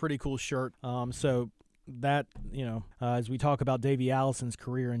 It's a pretty cool shirt. So that, as we talk about Davey Allison's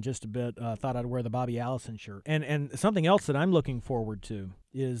career in just a bit, thought I'd wear the Bobby Allison shirt. And something else that I'm looking forward to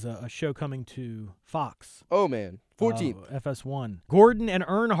is a show coming to Fox. Oh, man. 14th. FS1. Gordon and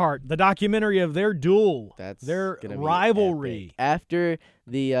Earnhardt, the documentary of their duel. That's their rivalry. After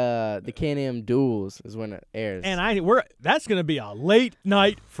the Can-Am duels is when it airs. And that's going to be a late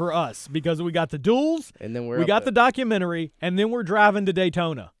night for us because we got the duels, and then we got the documentary, and then we're driving to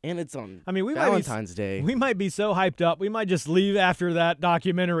Daytona. And it's on Valentine's Day. We might be so hyped up, we might just leave after that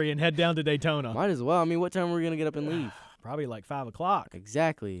documentary and head down to Daytona. Might as well. I mean, what time are we going to get up and leave? Probably like 5 o'clock.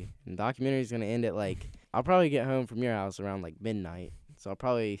 Exactly. And the documentary is going to end at I'll probably get home from your house around midnight. So I'll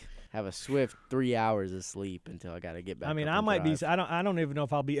probably have a swift 3 hours of sleep until I got to get back. I mean, I might be. I don't even know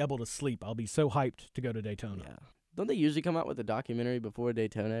if I'll be able to sleep. I'll be so hyped to go to Daytona. Yeah. Don't they usually come out with a documentary before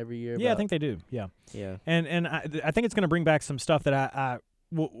Daytona every year? Yeah, I think they do. Yeah. Yeah. And I think it's going to bring back some stuff that I'm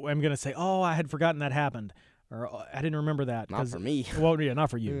going to say, oh, I had forgotten that happened. Or I didn't remember that. Not for me. Well, yeah, not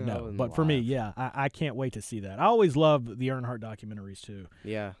for you, no. But for me, yeah. I can't wait to see that. I always love the Earnhardt documentaries, too.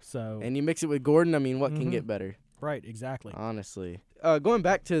 Yeah. So. And you mix it with Gordon, I mean, what can get better? Right, exactly. Honestly. Going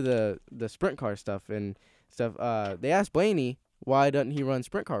back to the sprint car stuff, they asked Blaney why doesn't he run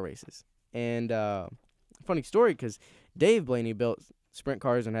sprint car races. And funny story, because Dave Blaney built sprint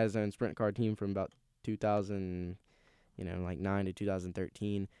cars and has his own sprint car team from about 2009 to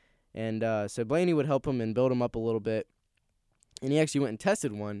 2013. And so Blaney would help him and build him up a little bit. And he actually went and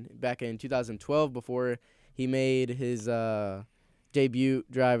tested one back in 2012 before he made his debut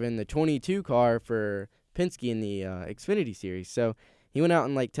driving the 22 car for Penske in the Xfinity Series. So he went out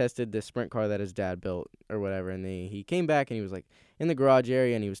and tested the sprint car that his dad built or whatever. And he came back and he was in the garage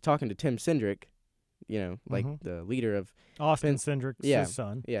area and he was talking to Tim Cindric, the leader of Austin Cindric's his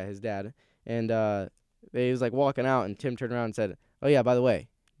son. Yeah, his dad. And he was walking out and Tim turned around and said, "Oh yeah, by the way,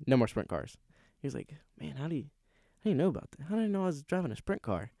 no more sprint cars." He was like, "Man, how do you know about that? How did I know I was driving a sprint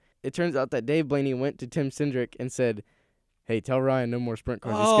car?" It turns out that Dave Blaney went to Tim Cindric and said, Hey, tell Ryan no more sprint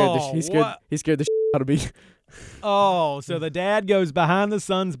cars. Oh, He scared the shit out of me. Oh, so the dad goes behind the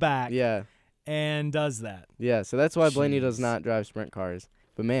son's back. Yeah. And does that. Yeah, so that's why Blaney does not drive sprint cars.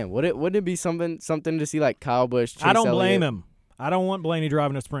 But man, wouldn't it be something to see like Kyle Busch, Chase I don't Elliott? blame him. I don't want Blaney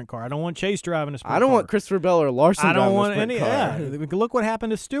driving a sprint car. I don't want Chase driving a sprint car. I don't want Christopher Bell or Larson driving a sprint car. Yeah. Look what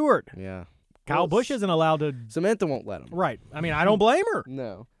happened to Stewart. Yeah. Kyle Busch isn't allowed to. Samantha won't let him. Right. I mean, I don't blame her.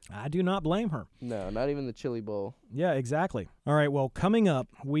 No. I do not blame her. No, not even the Chili Bowl. Yeah, exactly. All right, well, coming up,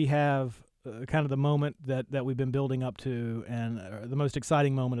 we have kind of the moment that we've been building up to, and the most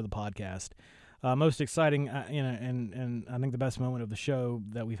exciting moment of the podcast. Most exciting, and I think the best moment of the show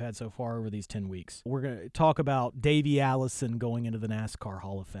that we've had so far over these 10 weeks. We're going to talk about Davey Allison going into the NASCAR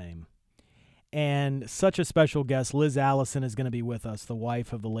Hall of Fame. And such a special guest, Liz Allison, is going to be with us, the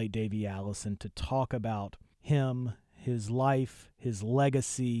wife of the late Davey Allison, to talk about him, his life, his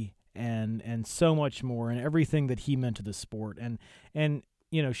legacy, and so much more, and everything that he meant to the sport. And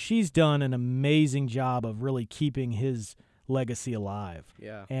you know, she's done an amazing job of really keeping his legacy alive.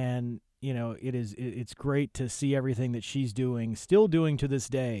 Yeah. And you know, it's great to see everything that she's still doing to this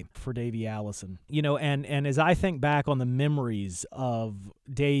day for Davey Allison. You know, and as I think back on the memories of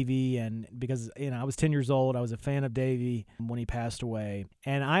Davey, and because, you know, I was 10 years old, I was a fan of Davey when he passed away,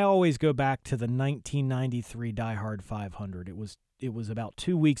 and I always go back to the 1993 Die Hard 500. It was about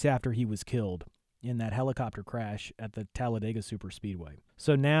 2 weeks after he was killed in that helicopter crash at the Talladega Superspeedway.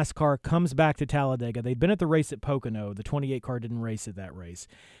 So NASCAR comes back to Talladega. They'd been at the race at Pocono. The 28 car didn't race at that race.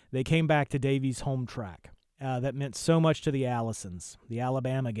 They came back to Davey's home track. That meant so much to the Allisons, the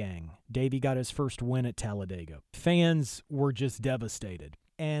Alabama gang. Davey got his first win at Talladega. Fans were just devastated.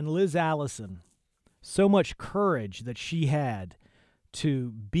 And Liz Allison, so much courage that she had to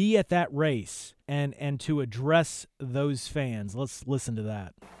be at that race and to address those fans. Let's listen to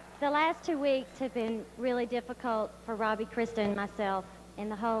that. The last 2 weeks have been really difficult for Robbie, Krista, and myself, and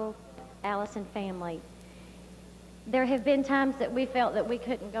the whole Allison family. There have been times that we felt that we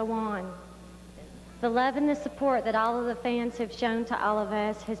couldn't go on. The love and the support that all of the fans have shown to all of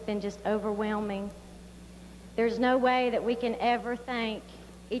us has been just overwhelming. There's no way that we can ever thank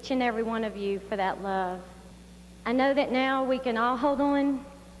each and every one of you for that love. I know that now we can all hold on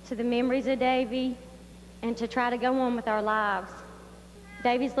to the memories of Davey and to try to go on with our lives.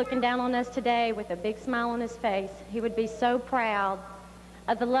 Davey's looking down on us today with a big smile on his face. He would be so proud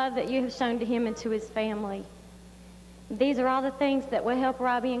of the love that you have shown to him and to his family. These are all the things that will help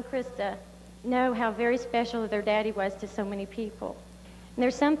Robbie and Krista know how very special their daddy was to so many people. And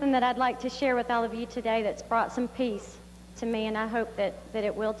there's something that I'd like to share with all of you today that's brought some peace to me, and I hope that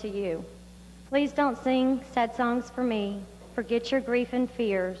it will to you. Please don't sing sad songs for me. Forget your grief and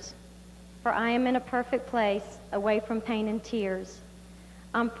fears, for I am in a perfect place, away from pain and tears.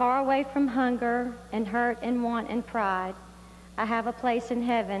 I'm far away from hunger and hurt and want and pride. I have a place in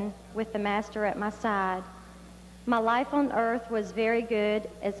heaven with the Master at my side. My life on earth was very good,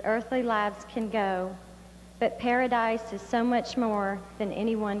 as earthly lives can go, but paradise is so much more than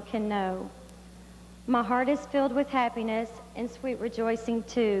anyone can know. My heart is filled with happiness and sweet rejoicing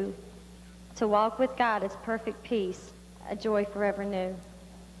too. To walk with God is perfect peace, a joy forever new.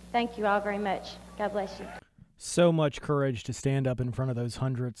 Thank you all very much. God bless you. So much courage to stand up in front of those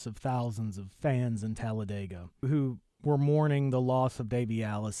hundreds of thousands of fans in Talladega who were mourning the loss of Davey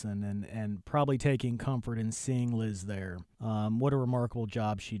Allison and probably taking comfort in seeing Liz there. What a remarkable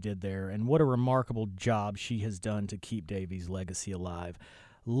job she did there, and what a remarkable job she has done to keep Davey's legacy alive.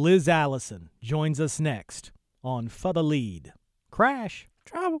 Liz Allison joins us next on Fah The Lead. Crash.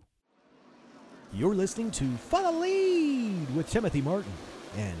 Trouble. You're listening to Fah The Lead with Timothy Martin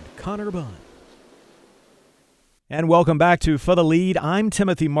and Connor Bunn. And welcome back to Fah The Lead. I'm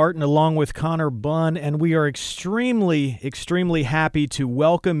Timothy Martin along with Connor Bunn, and we are extremely, extremely happy to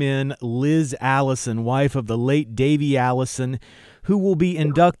welcome in Liz Allison, wife of the late Davey Allison, who will be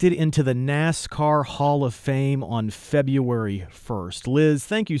inducted into the NASCAR Hall of Fame on February 1st. Liz,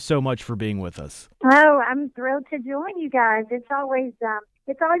 thank you so much for being with us. Oh, I'm thrilled to join you guys. It's always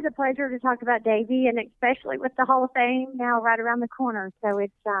a pleasure to talk about Davey, and especially with the Hall of Fame now right around the corner. So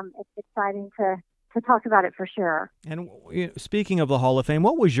it's exciting to talk about it for sure. And speaking of the Hall of Fame,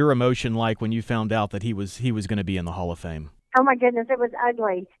 what was your emotion like when you found out that he was going to be in the Hall of Fame? Oh my goodness, it was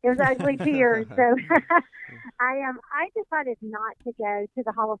ugly. It was ugly tears. So I decided not to go to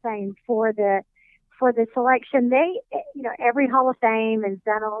the Hall of Fame for the selection. They, every Hall of Fame is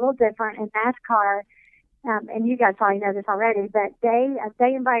done a little different in NASCAR, and you guys probably know this already. But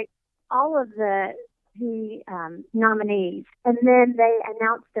they invite all of the nominees, and then they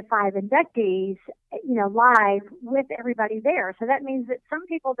announce the 5 inductees, live with everybody there. So that means that some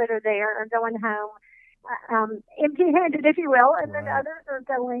people that are there are going home empty-handed, if you will, and then others are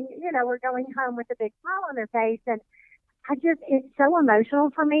going, we're going home with a big smile on their face. And it's so emotional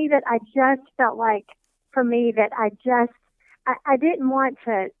for me that I just felt like, for me, that I didn't want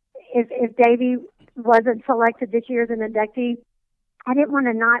to, if Davey wasn't selected this year as an inductee, I didn't want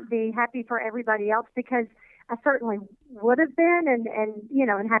to not be happy for everybody else, because I certainly would have been,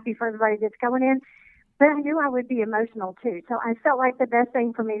 and happy for everybody that's going in. But I knew I would be emotional too. So I felt like the best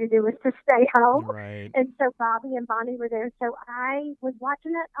thing for me to do was to stay home. Right. And so Bobby and Bonnie were there. So I was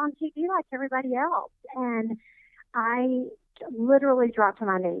watching it on TV like everybody else. And I literally dropped to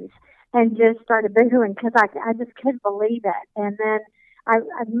my knees and just started boohooing, because I just couldn't believe it. And then I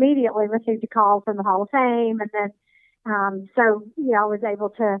immediately received a call from the Hall of Fame. And then, I was able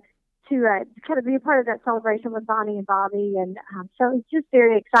to kind of be a part of that celebration with Bonnie and Bobby. And so it's just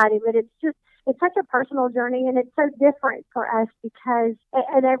very exciting. But it's such a personal journey, and it's so different for us, because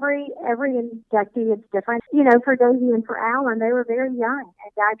at every inductee it's different. For Davey and for Alan, they were very young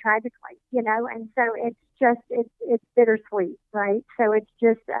and died tragically, and so it's bittersweet, right? So it's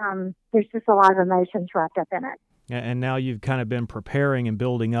just there's just a lot of emotions wrapped up in it. And now you've kind of been preparing and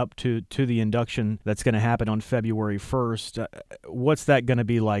building up to the induction that's going to happen on February 1st. What's that going to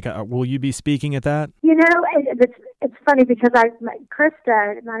be like? Will you be speaking at that? It's funny, because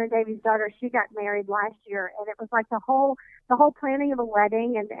Krista, mine and Davey's daughter, she got married last year, and it was like the whole planning of a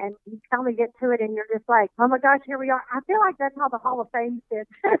wedding, and you finally get to it, and you're just like, oh my gosh, here we are. I feel like that's how the Hall of Fame is.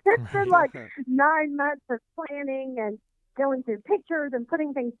 It's been like 9 months of planning and going through pictures and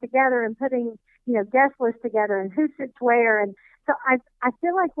putting things together and putting, guest lists together and who sits where. And so I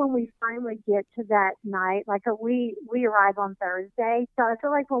feel like when we finally get to that night, like we arrive on Thursday, so I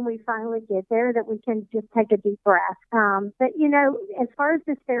feel like when we finally get there that we can just take a deep breath. But, as far as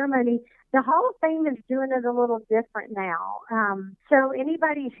the ceremony, the Hall of Fame is doing it a little different now. So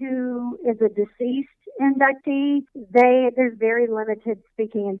anybody who is a deceased inductee, there's very limited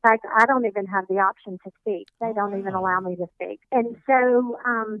speaking. In fact, I don't even have the option to speak. They don't even allow me to speak. And so,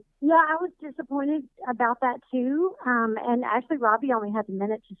 I was disappointed about that too. And actually, Robbie only had a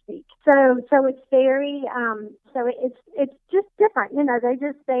minute to speak. So it's very, it's just different.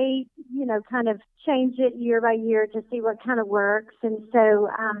 They kind of change it year by year to see what kind of works. And so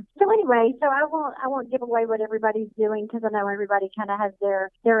anyway, so I won't give away what everybody's doing, because I know everybody kind of has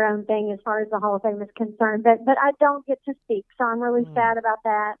their own thing as far as the Hall of Fame is concerned. But I don't get to speak, so I'm really sad about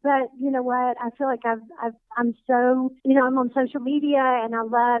that. But you know what? I feel like I'm so, I'm on social media, and I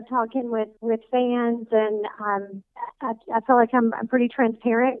love talking with fans, and I feel like I'm pretty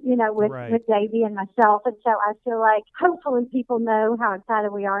transparent, with Davey and myself. And so I feel like hopefully people know how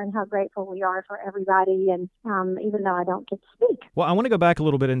excited we are and how grateful we are for everybody. And even though I don't get to speak. Well, I want to go back a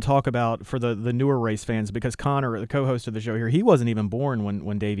little bit and talk about, for the newer race fans, because Connor, the co-host of the show here, he wasn't even born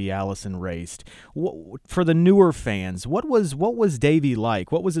when Davey Allison raced. For the newer fans, what was Davey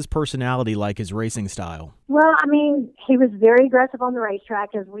like? What was his personality like, his racing style? Well, he was very aggressive on the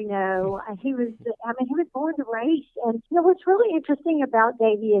racetrack, as we know. He was born to race. And what's really interesting about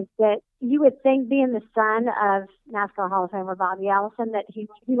Davey is that you would think, being the son of NASCAR Hall of Famer Bobby Allison, that he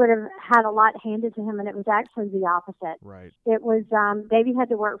would have had a lot handed to him, and it was actually the opposite. Right. It was Davey had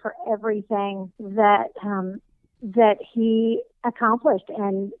to work for everything that he accomplished,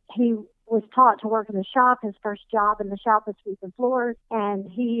 and he was taught to work in the shop. His first job in the shop was sweeping floors,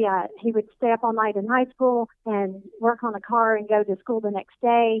 and he would stay up all night in high school and work on a car and go to school the next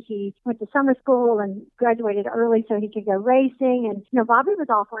day. He went to summer school and graduated early so he could go racing. And Bobby was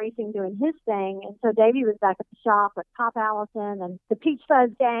off racing doing his thing, and so Davey was back at the shop with Pop Allison and the Peach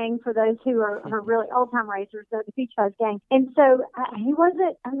Fuzz gang, for those who are really old time racers, so the Peach Fuzz gang. And so he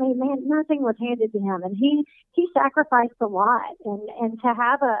wasn't. Nothing was handed to him, and he sacrificed a lot. And to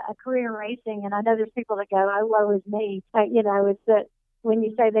have a career racing, and I know there's people that go, oh, woe is me. It's that when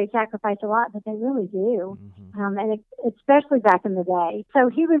you say they sacrifice a lot, but they really do. Mm-hmm. And especially back in the day. So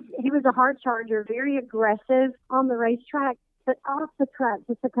he was a hard charger, very aggressive on the racetrack. But off the track,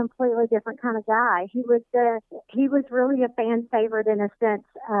 just a completely different kind of guy. He was really a fan favorite in a sense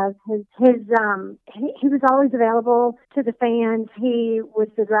of he was always available to the fans. He was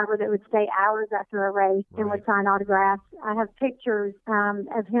the driver that would stay hours after a race and would sign autographs. I have pictures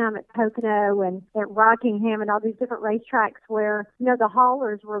of him at Pocono and at Rockingham and all these different racetracks where, the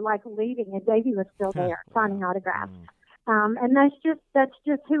haulers were like leaving and Davey was still there signing autographs. And that's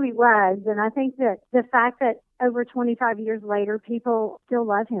just who he was. And I think that the fact that over 25 years later, people still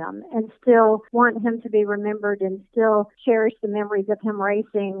love him and still want him to be remembered and still cherish the memories of him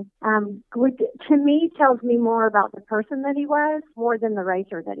racing, which to me tells me more about the person that he was more than the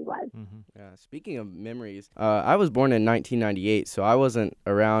racer that he was. Mm-hmm. Speaking of memories, I was born in 1998, so I wasn't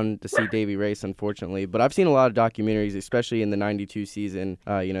around to see Davey race, unfortunately, but I've seen a lot of documentaries, especially in the 92 season,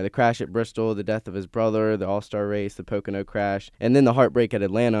 the crash at Bristol, the death of his brother, the All-Star race, the Pocono crash, and then the heartbreak at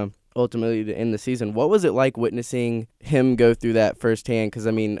Atlanta, ultimately to end the season. What was it like witnessing him go through that firsthand? Because,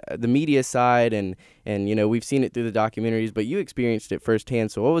 I mean, the media side and we've seen it through the documentaries, but you experienced it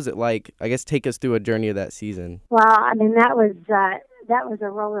firsthand. So what was it like? I guess take us through a journey of that season. Well, I mean, that was a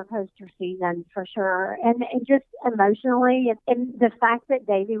roller coaster season for sure. And just emotionally, and the fact that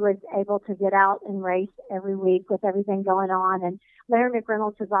Davey was able to get out and race every week with everything going on. And Larry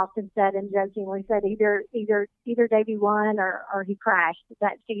McReynolds has often said and jokingly said either Davey won or he crashed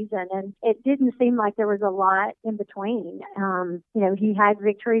that season. And it didn't seem like there was a lot in between. He had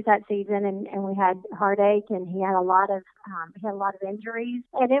victories that season and we had heartache and he had a lot of injuries.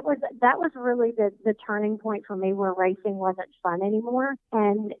 And that was really the turning point for me where racing wasn't fun anymore.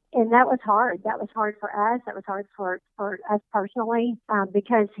 And that was hard. That was hard for us. That was hard for us personally,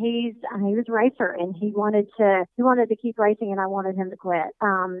 because he was a racer and he wanted to keep racing and I wanted him to quit.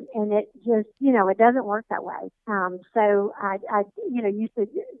 And it just, it doesn't work that way. So I used to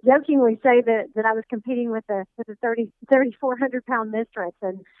jokingly say that I was competing with a 3,400 pound mistress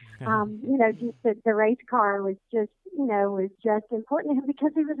and, just the race car was just important to him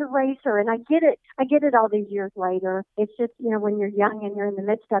because he was a racer. And I get it all these years later. It's just, when you're young and you're in the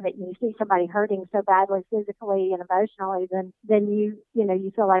midst of it and you see somebody hurting so badly physically and emotionally, then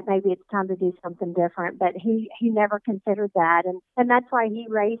you feel like maybe it's time to do something different. But he never considered that. And that's why he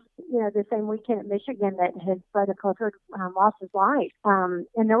raced, the same weekend at Michigan that his brother Clifford lost his life.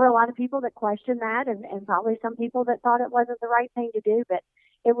 And there were a lot of people that questioned that and probably some people that thought it wasn't the right thing to do, but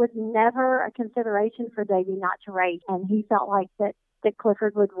it was never a consideration for Davey not to race. And he felt like that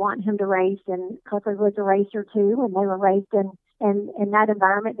Clifford would want him to race, and Clifford was a racer too, and they were raised in that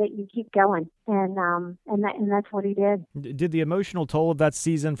environment that you keep going. And that's what he did. Did the emotional toll of that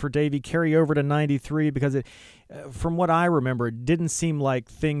season for Davey carry over to 93? Because from what I remember, it didn't seem like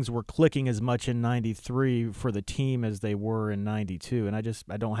things were clicking as much in 93 for the team as they were in 92. And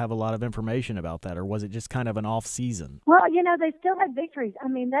I don't have a lot of information about that. Or was it just kind of an off season? Well, they still had victories. I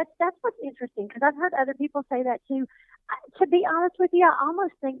mean, that's what's interesting, because I've heard other people say that too. To be honest with you, I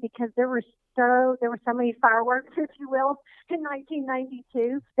almost think because there were so many fireworks, if you will, in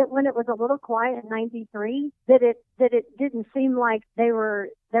 1992, that when it was a little quiet in 93, that it didn't seem like they were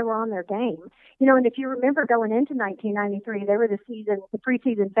on their game. And if you remember going into 1993, they were the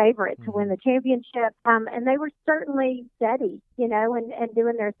preseason favorite to win the championship. And they were certainly steady, and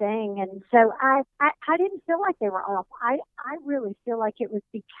doing their thing. And so I didn't feel like they were off. I really feel like it was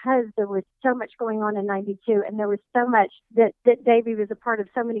because there was so much going on in 92 and there was so much that Davey was a part of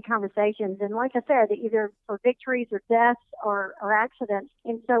so many conversations. And like I said, either for victories or deaths or accidents.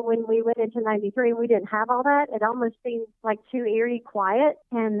 And so when we went into 93, we didn't have all that. It almost seemed like too eerie quiet.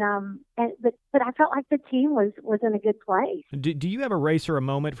 But I felt like the team was in a good place. Do you have a race or a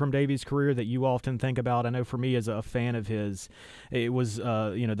moment from Davey's career that you often think about? I know for me as a fan of his, it was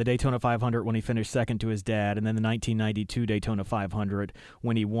the Daytona 500 when he finished second to his dad, and then the 1992 Daytona 500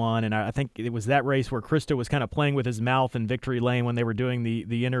 when he won. And I think it was that race where Krista was kind of playing with his mouth in victory lane when they were doing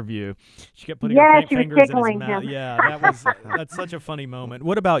the interview. She kept putting her fingers in his mouth. Yeah, that's such a funny moment.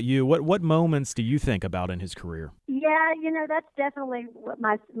 What about you? What moments do you think about in his career? Yeah, that's definitely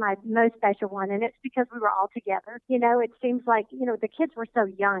my most special one, and it's because we were all together. It seems like, the kids were so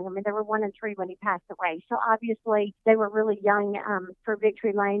young. I mean, they were 1 and 3 when he passed away. So obviously they were really young for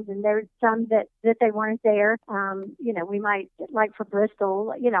victory lanes, and there's some that they weren't there. We might, like for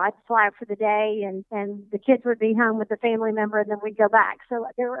Bristol, I'd fly up for the day and the kids would be home with a family member and then we'd go back. So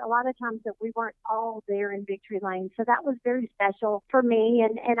there were a lot of times that we weren't all there in victory lane. So that was very special for me.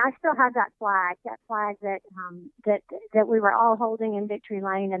 And I still have that flag that we were all holding in victory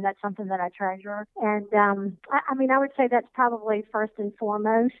lane. And that's something that I treasure. And I would say that's probably first and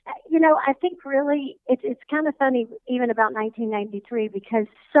foremost. I think really it's kind of funny even about 1993 because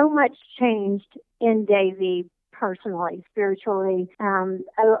so much changed in Davey personally, spiritually,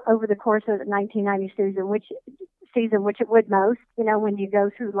 over the course of the 1990 season, which it would most. When you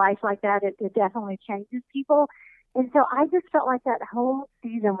go through life like that, it definitely changes people. And so I just felt like that whole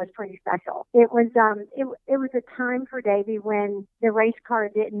season was pretty special. It was a time for Davey when the race car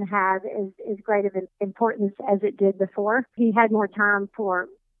didn't have as great of an importance as it did before. He had more time for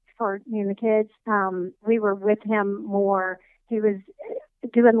me and the kids. We were with him more. He was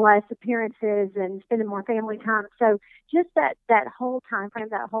doing less appearances and spending more family time. So just that whole time frame,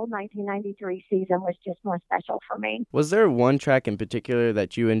 that whole 1993 season was just more special for me. Was there one track in particular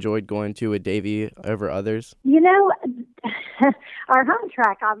that you enjoyed going to with Davey over others? Our home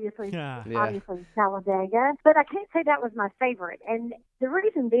track, obviously Talladega, but I can't say that was my favorite. And the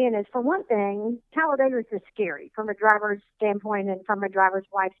reason being is, for one thing, Talladega is just scary from a driver's standpoint and from a driver's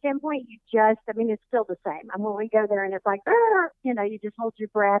wife's standpoint. It's still the same. When we go there and it's like, you just hold your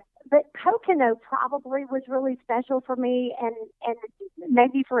breath. But Pocono probably was really special for me, and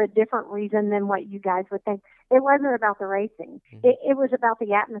maybe for a different reason than what you guys would think. It wasn't about the racing. Mm-hmm. It was about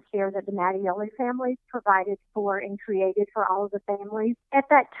the atmosphere that the Mattioli family provided for and created for all of the families. At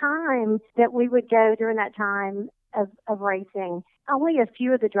that time that we would go, during that time of racing, only a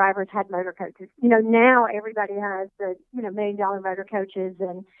few of the drivers had motor coaches. Now everybody has the, $1 million motor coaches.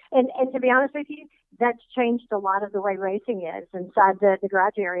 And to be honest with you, that's changed a lot of the way racing is inside the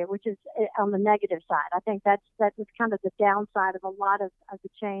garage area, which is on the negative side. I think that was kind of the downside of a lot of the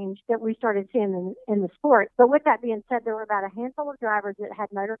change that we started seeing in the sport. But with that being said, there were about a handful of drivers that had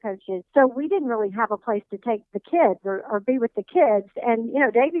motor coaches. So we didn't really have a place to take the kids or be with the kids. And,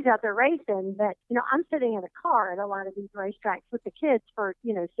 Davey's out there racing, but, I'm sitting in a car at a lot of these racetracks with the kids for,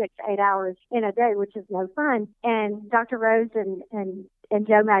 6-8 hours in a day, which is no fun. And Dr. Rose and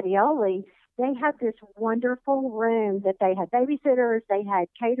Joe Mattioli, they had this wonderful room that they had babysitters, they had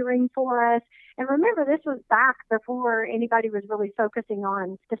catering for us. And remember, this was back before anybody was really focusing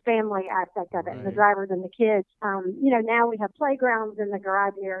on the family aspect of it, right, the drivers and the kids. Now we have playgrounds in the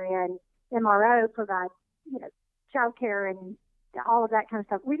garage area, and MRO provides, childcare and all of that kind of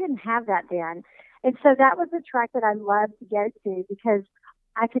stuff. We didn't have that then. And so that was a track that I loved to go to, because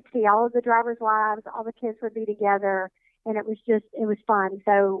I could see all of the drivers' wives, all the kids would be together, and it was fun.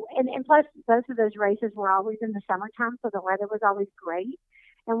 So, and plus both of those races were always in the summertime, so the weather was always great.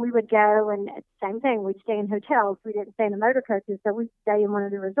 And we would go, and same thing, we'd stay in hotels. We didn't stay in the motor coaches, so we'd stay in one of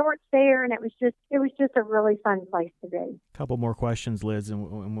the resorts there, and it was just a really fun place to be. A couple more questions, Liz,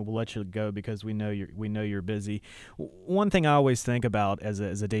 and we'll let you go because we know you're busy. One thing I always think about as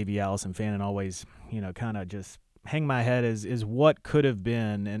a Davey Allison fan, and always kind of just hang my head, is what could have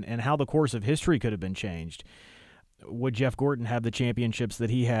been and how the course of history could have been changed. Would Jeff Gordon have the championships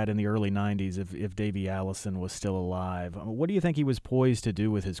that he had in the early 90s if Davey Allison was still alive? What do you think he was poised to do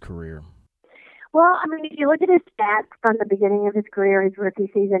with his career? Well, if you look at his stats from the beginning of his career, his rookie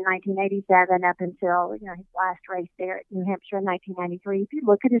season, 1987, up until, his last race there at New Hampshire in 1993, if you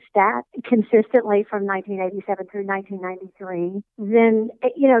look at his stats consistently from 1987 through 1993, then,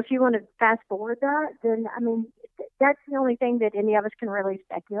 if you want to fast forward that, then, that's the only thing that any of us can really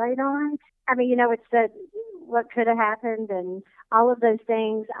speculate on. It's the what could have happened and all of those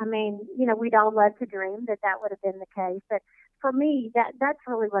things. We'd all love to dream that would have been the case. But for me, that's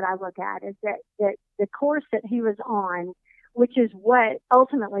really what I look at, is that the course that he was on, which is what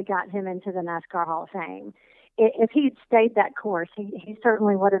ultimately got him into the NASCAR Hall of Fame. If he'd stayed that course, he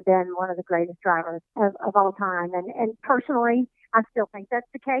certainly would have been one of the greatest drivers of all time. And personally, I still think that's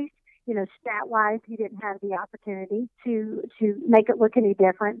the case. Stat-wise, he didn't have the opportunity to make it look any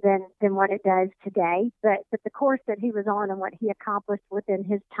different than what it does today. But the course that he was on and what he accomplished within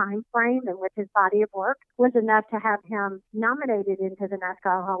his time frame and with his body of work was enough to have him nominated into the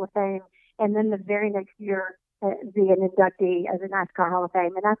NASCAR Hall of Fame, and then the very next year be an inductee of the NASCAR Hall of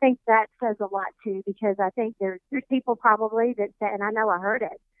Fame. And I think that says a lot, too, because I think there's people probably that say, and I know I heard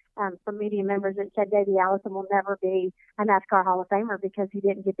it, from media members that said Davey Allison will never be a NASCAR Hall of Famer because he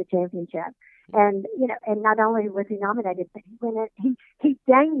didn't get the championship. And, and not only was he nominated, but he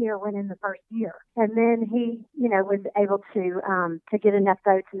dang near went in the first year. And then he, was able to get enough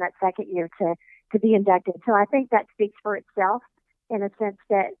votes in that second year to be inducted. So I think that speaks for itself in a sense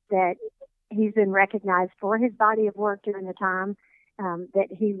that he's been recognized for his body of work during the time that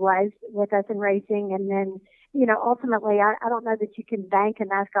he was with us in racing. And then, ultimately, I don't know that you can bank a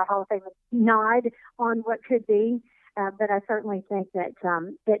NASCAR Hall of Fame nod on what could be, but I certainly think that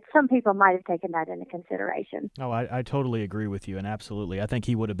some people might have taken that into consideration. Oh, I totally agree with you, and absolutely. I think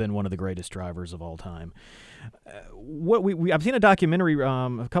he would have been one of the greatest drivers of all time. I've seen a documentary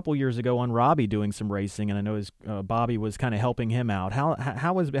a couple years ago on Robbie doing some racing, and I know his Bobby was kind of helping him out.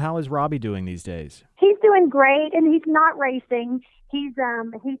 How is Robbie doing these days? He's doing great, and he's not racing. He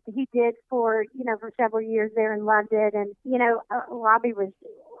did for several years there and loved it. And Robbie was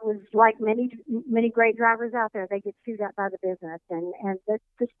was like many great drivers out there. They get chewed up by the business, and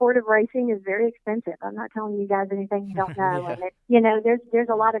the sport of racing is very expensive. I'm not telling you guys anything you don't know. Yeah. And there's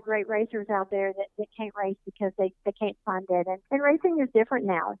a lot of great racers out there that can't race because they can't fund it. And racing is different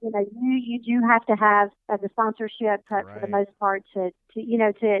now. You do have to have the sponsorship for the most part to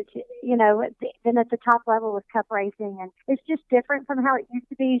then at the top level with cup racing, and it's just different from how it used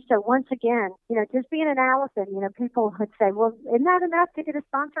to be. So once again, just being an Allison, people would say, well, isn't that enough to get a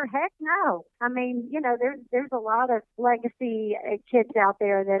sponsor? Heck no. I mean, there's a lot of legacy kids out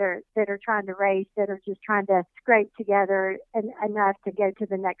there that are trying to race, that are just trying to scrape together enough to go to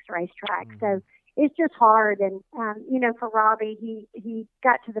the next racetrack. Mm-hmm. So it's just hard. And, for Robbie, he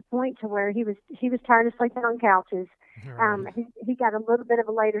got to the point to where he was tired of sleeping on couches. Right. He got a little bit of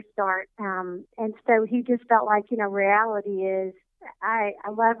a later start. And so he just felt like, reality is, I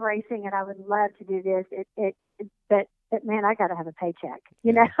love racing and I would love to do this. But man, I got to have a paycheck,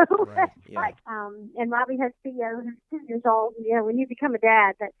 know? Right. Yeah. And Robbie has Theo, who's 2 years old. When you become a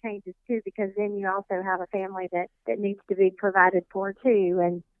dad, that changes too, because then you also have a family that needs to be provided for too.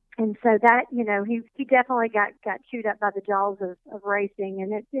 And so that, he definitely got chewed up by the jaws of racing.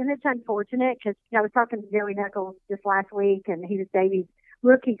 And it's unfortunate because I was talking to Joey Knuckles just last week, and he was Davey's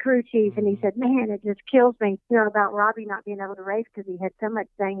rookie crew chief, and he said, man, it just kills me, about Robbie not being able to race because he had so much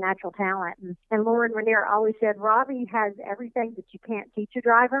dang natural talent. And Lauren Ranier always said, Robbie has everything that you can't teach a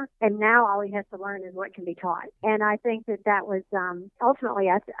driver, and now all he has to learn is what can be taught. And I think that was ultimately,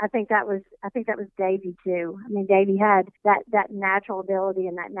 I think that was Davey too. I mean, Davey had that natural ability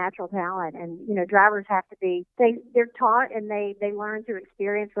and that natural talent, and drivers have to be they're taught and they learn through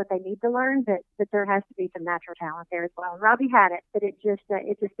experience what they need to learn, but there has to be some natural talent there as well. And Robbie had it, but it just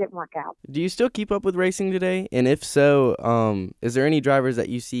didn't work out. Do you still keep up with racing today? And if so, is there any drivers that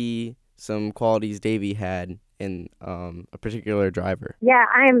you see some qualities Davey had in a particular driver? Yeah,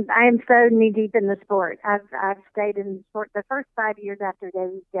 I am so knee deep in the sport. I've stayed in the sport. The first 5 years after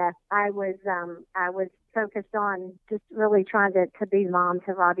Davey's death, I was focused on just really trying to be mom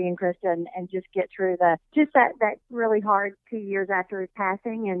to Robbie and Krista and just get through that really hard 2 years after his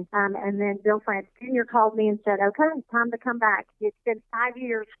passing. And then Bill France Jr. called me and said, okay, it's time to come back. It's been 5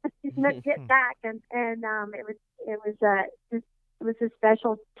 years. Get back. And it was a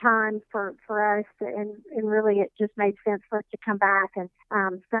special time for us, and really it just made sense for us to come back. And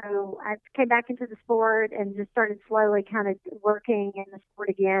so I came back into the sport and just started slowly kind of working in the sport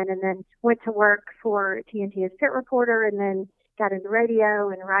again, and then went to work for TNT as pit reporter, and then got into radio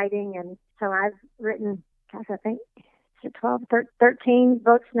and writing. And so I've written, I think, 12, 13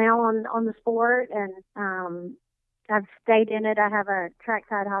 books now on the sport, and I've stayed in it. I have a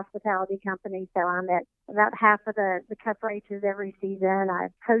trackside hospitality company, so I'm at about half of the cup races every season. I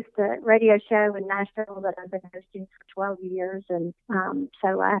host a radio show in Nashville that I've been hosting for 12 years, and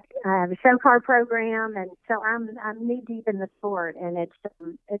so I have a show car program, and so I'm knee deep in the sport, and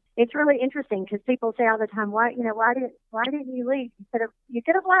it's really interesting because people say all the time, why didn't you leave? You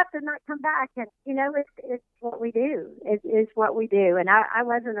could have left and not come back, and it's what we do. It's what we do, and I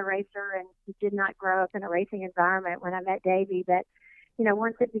wasn't a racer and did not grow up in a racing environment when I met Davey, but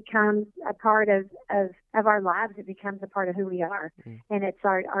once it becomes a part of our lives, it becomes a part of who we are. And it's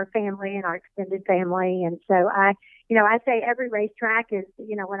our family and our extended family. And so I say every racetrack is,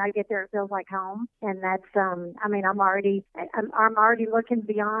 when I get there, it feels like home. And that's, I'm already looking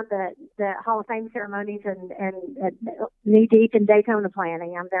beyond the Hall of Fame ceremonies and knee deep in Daytona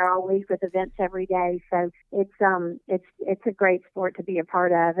planning. I'm there all week with events every day. So it's a great sport to be a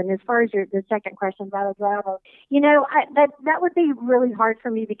part of. And as far as the second question about a driver, that would be really hard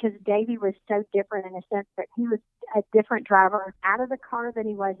for me because Davey was so different in a sense that he was a different driver out of the car than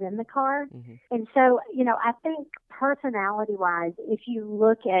he was in the car. Mm-hmm. And so, I think personality-wise, if you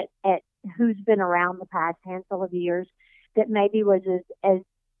look at who's been around the past handful of years that maybe was as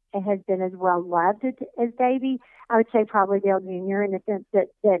has been as well loved as Davey, I would say probably Dale Jr. in the sense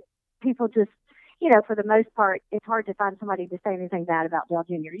that people just, for the most part, it's hard to find somebody to say anything bad about Dale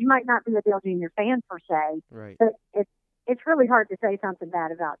Jr. You might not be a Dale Jr. fan per se, right, but it's really hard to say something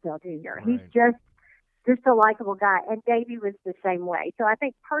bad about Dale Jr. Right. He's just a likable guy, and Davey was the same way. So I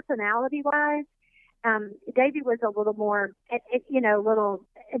think personality-wise, Davey was a little more,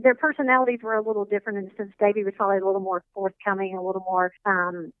 their personalities were a little different in the sense Davey was probably a little more forthcoming, a little more,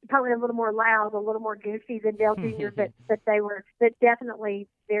 probably a little more loud, a little more goofy than Dale Jr., but definitely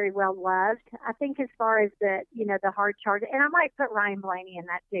very well loved. I think as far as the hard charge, and I might put Ryan Blaney in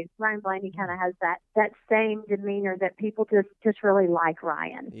that too. Ryan Blaney kind of has that same demeanor that people just really like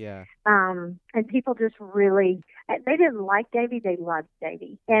Ryan. Yeah. And people just really, they didn't like Davey, they loved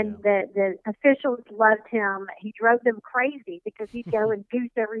Davey. And the officials loved him. He drove them crazy because he'd go and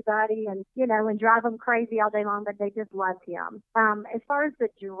goose everybody and, and drive them crazy all day long, but they just loved him. As far as the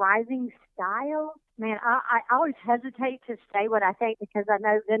driving style, man, I always hesitate to say what I think because I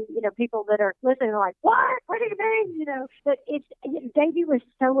know then, people that are listening are like, what? What do you mean? But Davey was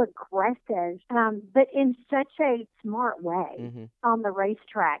so aggressive, but in such a smart way on the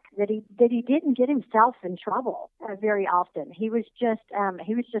racetrack that he didn't get himself in trouble very often. He was just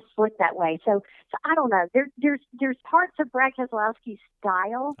slick that way. So I don't know. There's parts of Brad Keselowski's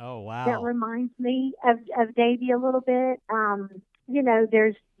style that reminds me of Davey a little bit.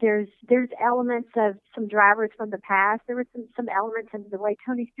 There's elements of some drivers from the past. There were some elements in the way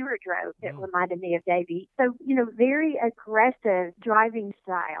Tony Stewart drove that reminded me of Davey. So, very aggressive driving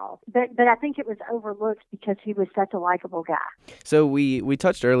style. But I think it was overlooked because he was such a likable guy. So we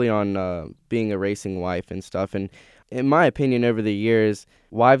touched early on being a racing wife and stuff. And in my opinion, over the years,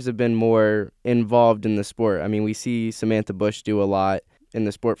 wives have been more involved in the sport. I mean, we see Samantha Bush do a lot in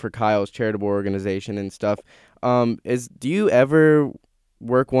the sport for Kyle's charitable organization and stuff. Do you ever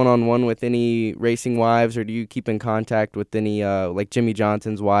work one-on-one with any racing wives, or do you keep in contact with any like Jimmy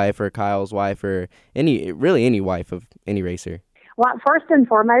Johnson's wife or Kyle's wife or any wife of any racer? Well, first and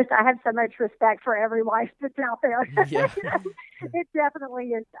foremost, I have so much respect for every wife that's out there. Yeah. It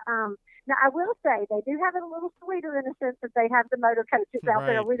definitely is. Now, I will say they do have it a little sweeter in the sense that they have the motor coaches out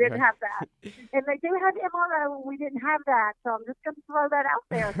there. We didn't have that. And they do have MRO, and we didn't have that. So I'm just going to throw that out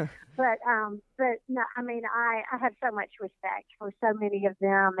there. But no, I mean, I have so much respect for so many of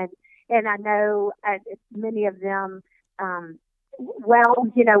them. And I know many of them, well,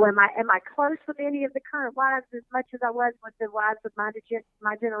 am I close with any of the current wives as much as I was with the wives of my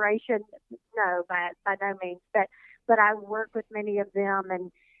generation? No, by no means. But I work with many of them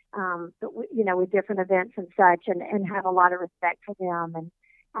and, with different events and such and have a lot of respect for them. And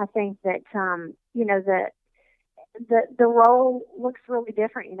I think that, the role looks really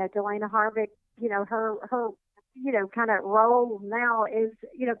different. Delana Harvick, her kind of role now is,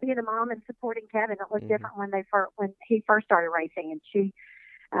 being a mom and supporting Kevin. It looked different when he first started racing, and she,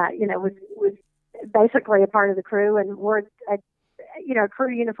 was basically a part of the crew and wore a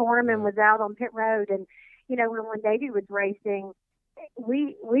crew uniform and was out on pit road. And, when Davey was racing,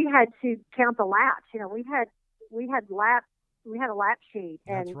 we had to count the laps. We had a lap sheet.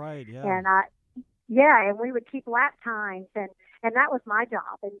 And, that's right. Yeah. And and we would keep lap times and that was my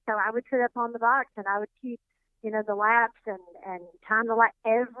job. And so I would sit up on the box and I would keep, the laps and time the lap,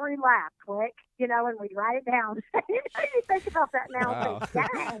 every lap, click, and we'd write it down. You think about that now. Wow. And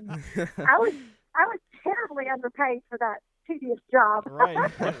think, dang, I was terribly underpaid for that tedious job. Right.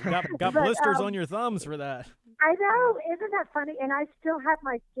 Got blisters on your thumbs for that. I know. Isn't that funny? And I still have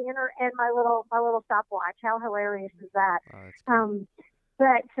my scanner and my little stopwatch. How hilarious is that? Oh,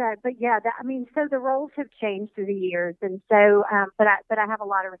 but yeah, so the roles have changed through the years, and so, but I have a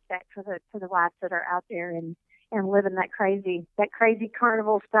lot of respect for the wives that are out there and living that crazy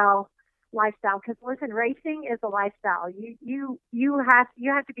carnival style lifestyle. Because listen, racing is a lifestyle. You have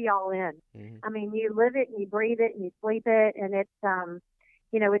to be all in. Mm-hmm. I mean, you live it and you breathe it and you sleep it, and it's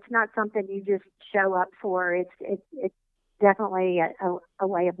it's not something you just show up for. It's definitely a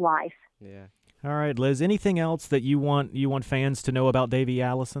way of life. Yeah. All right, Liz, anything else that you want fans to know about Davey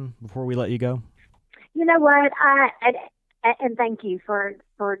Allison before we let you go? You know what? And thank you for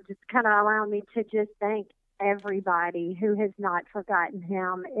just kind of allowing me to just thank everybody who has not forgotten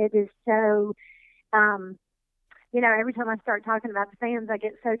him. It is so, every time I start talking about the fans, I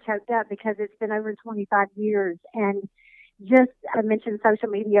get so choked up because it's been over 25 years. And just, I mentioned social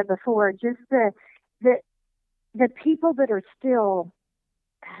media before, just the people that are still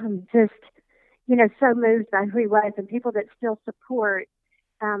just, so moved by who he was, and people that still support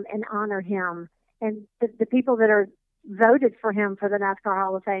and honor him, and the people that are voted for him for the NASCAR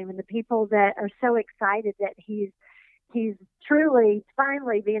Hall of Fame, and the people that are so excited that he's truly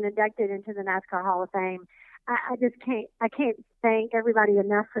finally being inducted into the NASCAR Hall of Fame. I can't thank everybody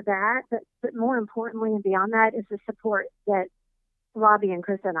enough for that. But more importantly and beyond that is the support that Robbie and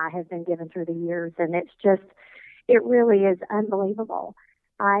Krista and I have been given through the years, and it really is unbelievable.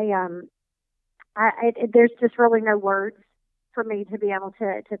 There's just really no words for me to be able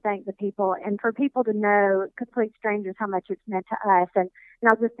to thank the people, and for people to know, complete strangers, how much it's meant to us. And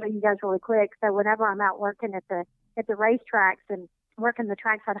I'll just tell you guys really quick. So whenever I'm out working at the racetracks and working the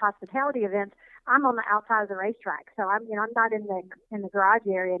trackside hospitality events, I'm on the outside of the racetrack. So I'm not in the garage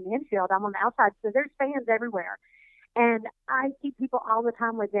area in the infield. I'm on the outside. So there's fans everywhere. And I see people all the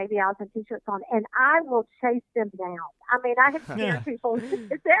time with Davey Allison t-shirts on, and I will chase them down. I mean, I have scared people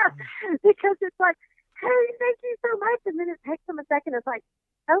there because it's like, hey, thank you so much. And then it takes them a second. It's like,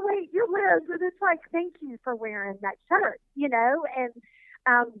 oh, wait, you're Liz. And it's like, thank you for wearing that shirt, And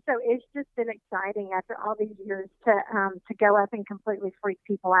so it's just been exciting after all these years to go up and completely freak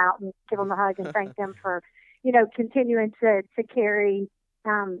people out and give them a hug and thank them for, continuing to carry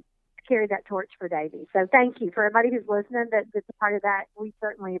that torch for Davey. So thank you for everybody who's listening that's a part of that. We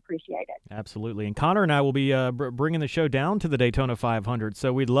certainly appreciate it. Absolutely. And Connor and I will be bringing the show down to the Daytona 500,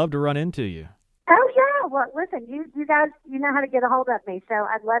 so we'd love to run into you. Oh, yeah. Well, listen, you guys, you know how to get a hold of me, so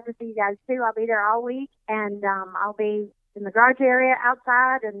I'd love to see you guys, too. I'll be there all week, and I'll be in the garage area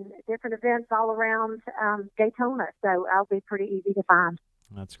outside and different events all around Daytona, so I'll be pretty easy to find.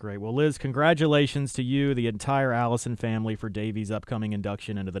 That's great. Well, Liz, congratulations to you, the entire Allison family, for Davey's upcoming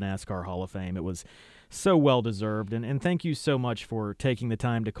induction into the NASCAR Hall of Fame. It was so well-deserved, and thank you so much for taking the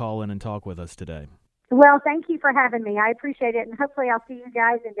time to call in and talk with us today. Well, thank you for having me. I appreciate it, and hopefully I'll see you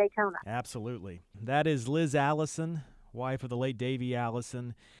guys in Daytona. Absolutely. That is Liz Allison, wife of the late Davey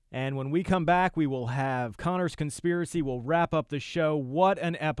Allison. And when we come back, we will have Connor's Conspiracy. We'll wrap up the show. What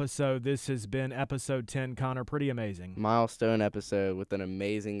an episode this has been, episode 10, Connor. Pretty amazing. Milestone episode with an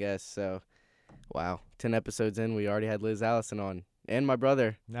amazing guest. So, wow, 10 episodes in, we already had Liz Allison on. And my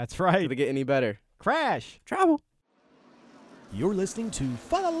brother. That's right. Did it get any better? Crash. Travel. You're listening to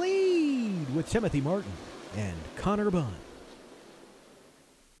Fah The Lead with Timothy Martin and Connor Bunn.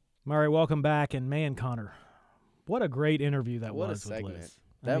 All right, welcome back. And man, Connor, what a great interview that what was a with segment. Liz.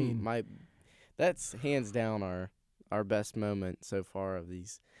 That's hands down our best moment so far of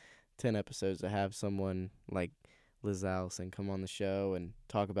these 10 episodes, to have someone like Liz Allison come on the show and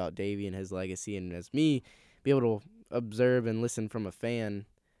talk about Davey and his legacy, and as me be able to observe and listen from a fan.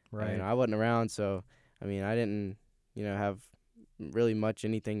 Right. I wasn't around, so I didn't have really much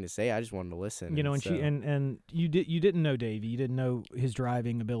anything to say. I just wanted to listen. And you didn't know Davey. You didn't know his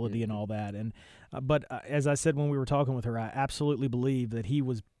driving ability and all that. And but as I said when we were talking with her, I absolutely believe that he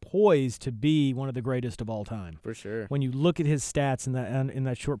was poised to be one of the greatest of all time. For sure. When you look at his stats in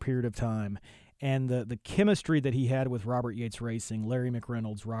that short period of time, and the chemistry that he had with Robert Yates Racing, Larry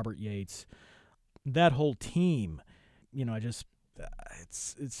McReynolds, Robert Yates, that whole team,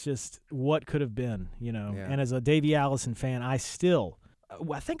 it's just what could have been, Yeah. And as a Davey Allison fan, I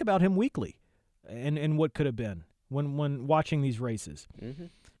think about him weekly, and what could have been when watching these races. Mm-hmm.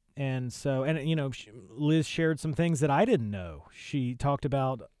 And so, Liz shared some things that I didn't know. She talked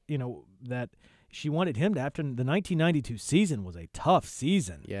about, that she wanted him to, after the 1992 season was a tough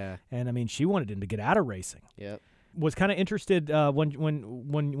season. Yeah. And she wanted him to get out of racing. Yep. Was kind of interested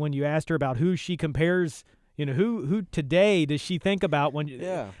when you asked her about who she compares. Who today does she think about when?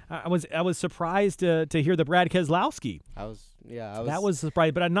 Yeah. I was surprised to hear the Brad Keselowski. That was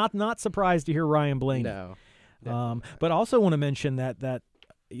surprised, but I'm not surprised to hear Ryan Blaney. No. But also want to mention that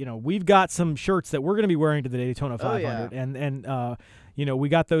we've got some shirts that we're going to be wearing to the Daytona 500, and we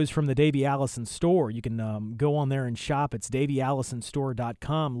got those from the Davey Allison store. You can go on there and shop. It's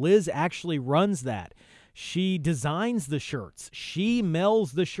DaveyAllisonStore.com. Liz actually runs that. She designs the shirts. She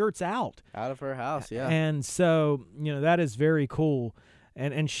mails the shirts out of her house, yeah. And so, that is very cool.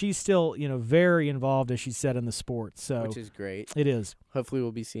 And she's still, very involved, as she said, in the sport. So which is great. It is. Hopefully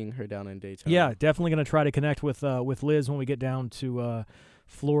we'll be seeing her down in Daytona. Yeah, definitely going to try to connect with Liz when we get down to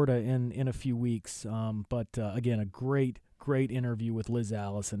Florida in a few weeks. But again, a great interview with Liz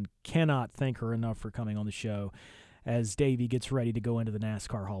Allison. Cannot thank her enough for coming on the show. As Davey gets ready to go into the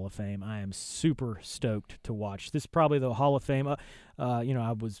NASCAR Hall of Fame, I am super stoked to watch. This is probably the Hall of Fame.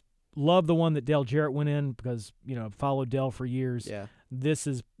 I love the one that Dale Jarrett went in because I've followed Dale for years. Yeah. This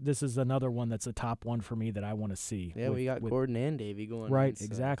is another one that's a top one for me that I want to see. Yeah, we got Gordon and Davey going. Right, so.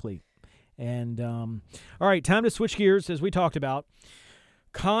 Exactly. And all right, time to switch gears as we talked about.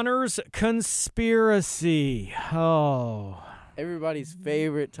 Connor's Conspiracy. Oh, everybody's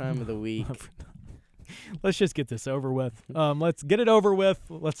favorite time of the week. Let's just get this over with. Let's get it over with.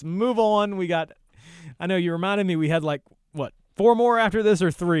 Let's move on. I know you reminded me we had 4 more after this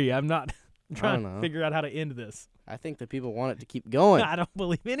or 3. I'm trying to figure out how to end this. I think the people want it to keep going. I don't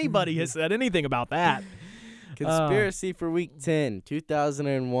believe anybody has said anything about that. Conspiracy for Week 10,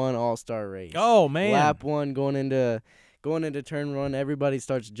 2001 All-Star Race. Oh, man. Lap 1 going into turn 1, everybody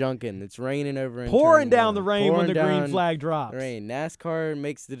starts junking. It's raining over in pouring turn down 1. the rain when the green flag drops. Rain. NASCAR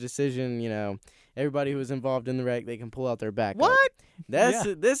makes the decision, everybody who was involved in the wreck, they can pull out their backup. What?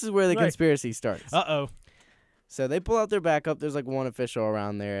 This is where the conspiracy starts. Uh-oh. So they pull out their backup. There's one official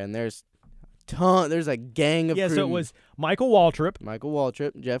around there, and there's a gang of Yeah, crew. so it was Michael Waltrip,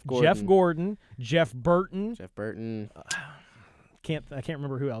 Jeff Gordon. Jeff Burton. I I can't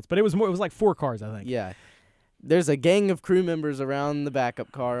remember who else, but it was 4 cars, I think. Yeah. there's a gang of crew members around the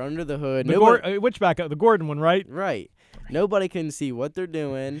backup car under the hood. Which backup? The Gordon one, right? Right. Nobody can see what they're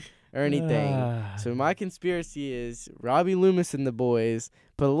doing or anything. So my conspiracy is Robbie Loomis and the boys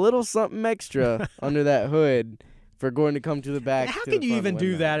put a little something extra under that hood for Gordon to come to the back. How can you even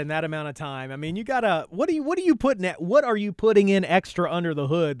do that in that amount of time? I mean, you gotta. What are you putting in extra under the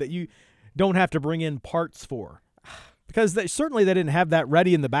hood that you don't have to bring in parts for? Because certainly they didn't have that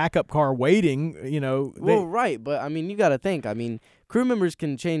ready in the backup car waiting. Right, but I mean, you got to think. I mean, crew members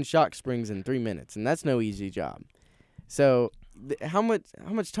can change shock springs in 3 minutes, and that's no easy job. So. How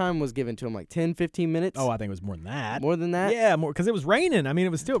much time was given to him? Like 10, 15 minutes? Oh, I think it was more than that. More than that? Yeah, more because it was raining. I mean, it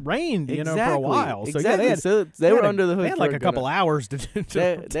was still rained, for a while. So exactly. Yeah, they were under the hood. They had like a couple hours to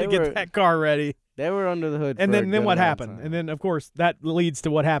get that car ready. They were under the hood. And then what happened? And then of course that leads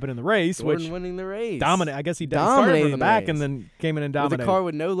to what happened in the race, Gordon winning the race. I guess he started from the back and then came in and dominated. With a car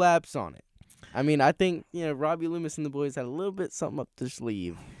with no laps on it. I mean, I think Robbie Loomis and the boys had a little bit something up their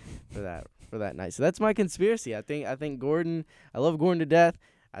sleeve for that night. So that's my conspiracy. I think Gordon. I love Gordon to death.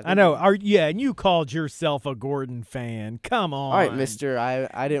 I know. And you called yourself a Gordon fan. Come on. All right, mister.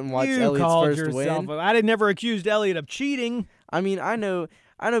 I didn't watch Elliott's first win. I never accused Elliott of cheating. I mean, I know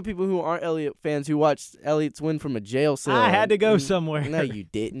people who aren't Elliott fans who watched Elliott's win from a jail cell. I had to go somewhere. No, you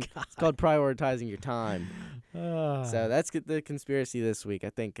didn't. It's called prioritizing your time. So that's the conspiracy this week.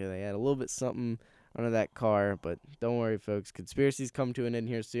 I think they had a little bit something under that car, but don't worry, folks. Conspiracies come to an end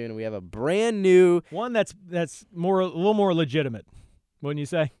here soon. We have a brand new one that's a little more legitimate, wouldn't you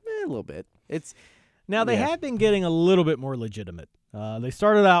say? A little bit. They have been getting a little bit more legitimate. They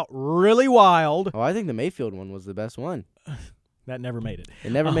started out really wild. Oh, I think the Mayfield one was the best one. That never made it.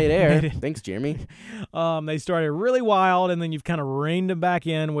 It never made air. Thanks, Jeremy. They started really wild, and then you've kind of reined them back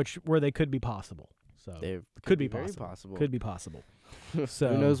in, where they could be possible. So could be possible. Could be possible. So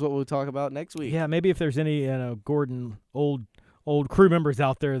who knows what we'll talk about next week? Yeah, maybe if there's any Gordon old crew members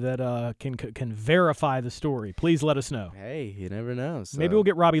out there that can verify the story, please let us know. Hey, you never know. So. Maybe we'll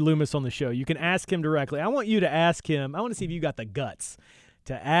get Robbie Loomis on the show. You can ask him directly. I want you to ask him. I want to see if you got the guts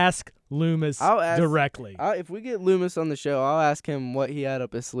to ask Loomis directly. If we get Loomis on the show, I'll ask him what he had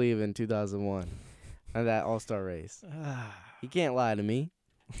up his sleeve in 2001 at that All-Star race. He can't lie to me.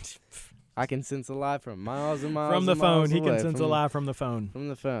 I can sense a lie from miles and miles from the and phone. Miles he away. Can sense a lie from the phone. From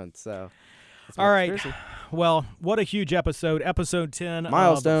the phone. So, all right. Well, what a huge episode. Episode 10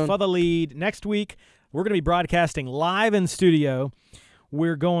 Milestone. of Fah The Lead. Next week, we're going to be broadcasting live in studio.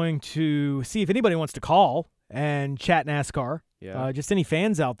 We're going to see if anybody wants to call and chat NASCAR. Yeah. Just any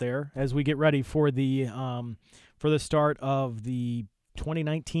fans out there as we get ready for the start of the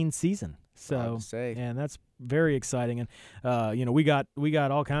 2019 season. So, and that's very exciting. And, we got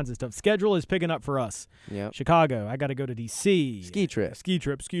all kinds of stuff. Schedule is picking up for us. Yep. Chicago. I got to go to D.C. Ski trip.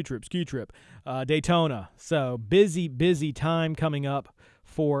 Daytona. So busy time coming up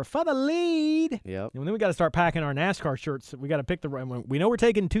for the Lead. Yep. And then we got to start packing our NASCAR shirts. We got to pick we know we're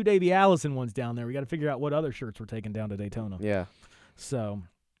taking 2 Davey Allison ones down there. We got to figure out what other shirts we're taking down to Daytona. Yeah. So,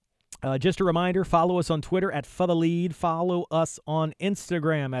 just a reminder, follow us on Twitter at Fah The Lead. Follow us on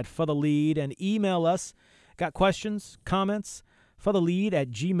Instagram at Fah The Lead. And email us. Got questions, comments,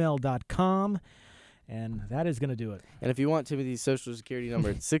 fathelead@gmail.com. And that is going to do it. And if you want Timothy's social security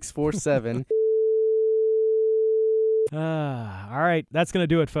number, it's 647. All right. That's going to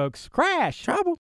do it, folks. Crash. Trouble.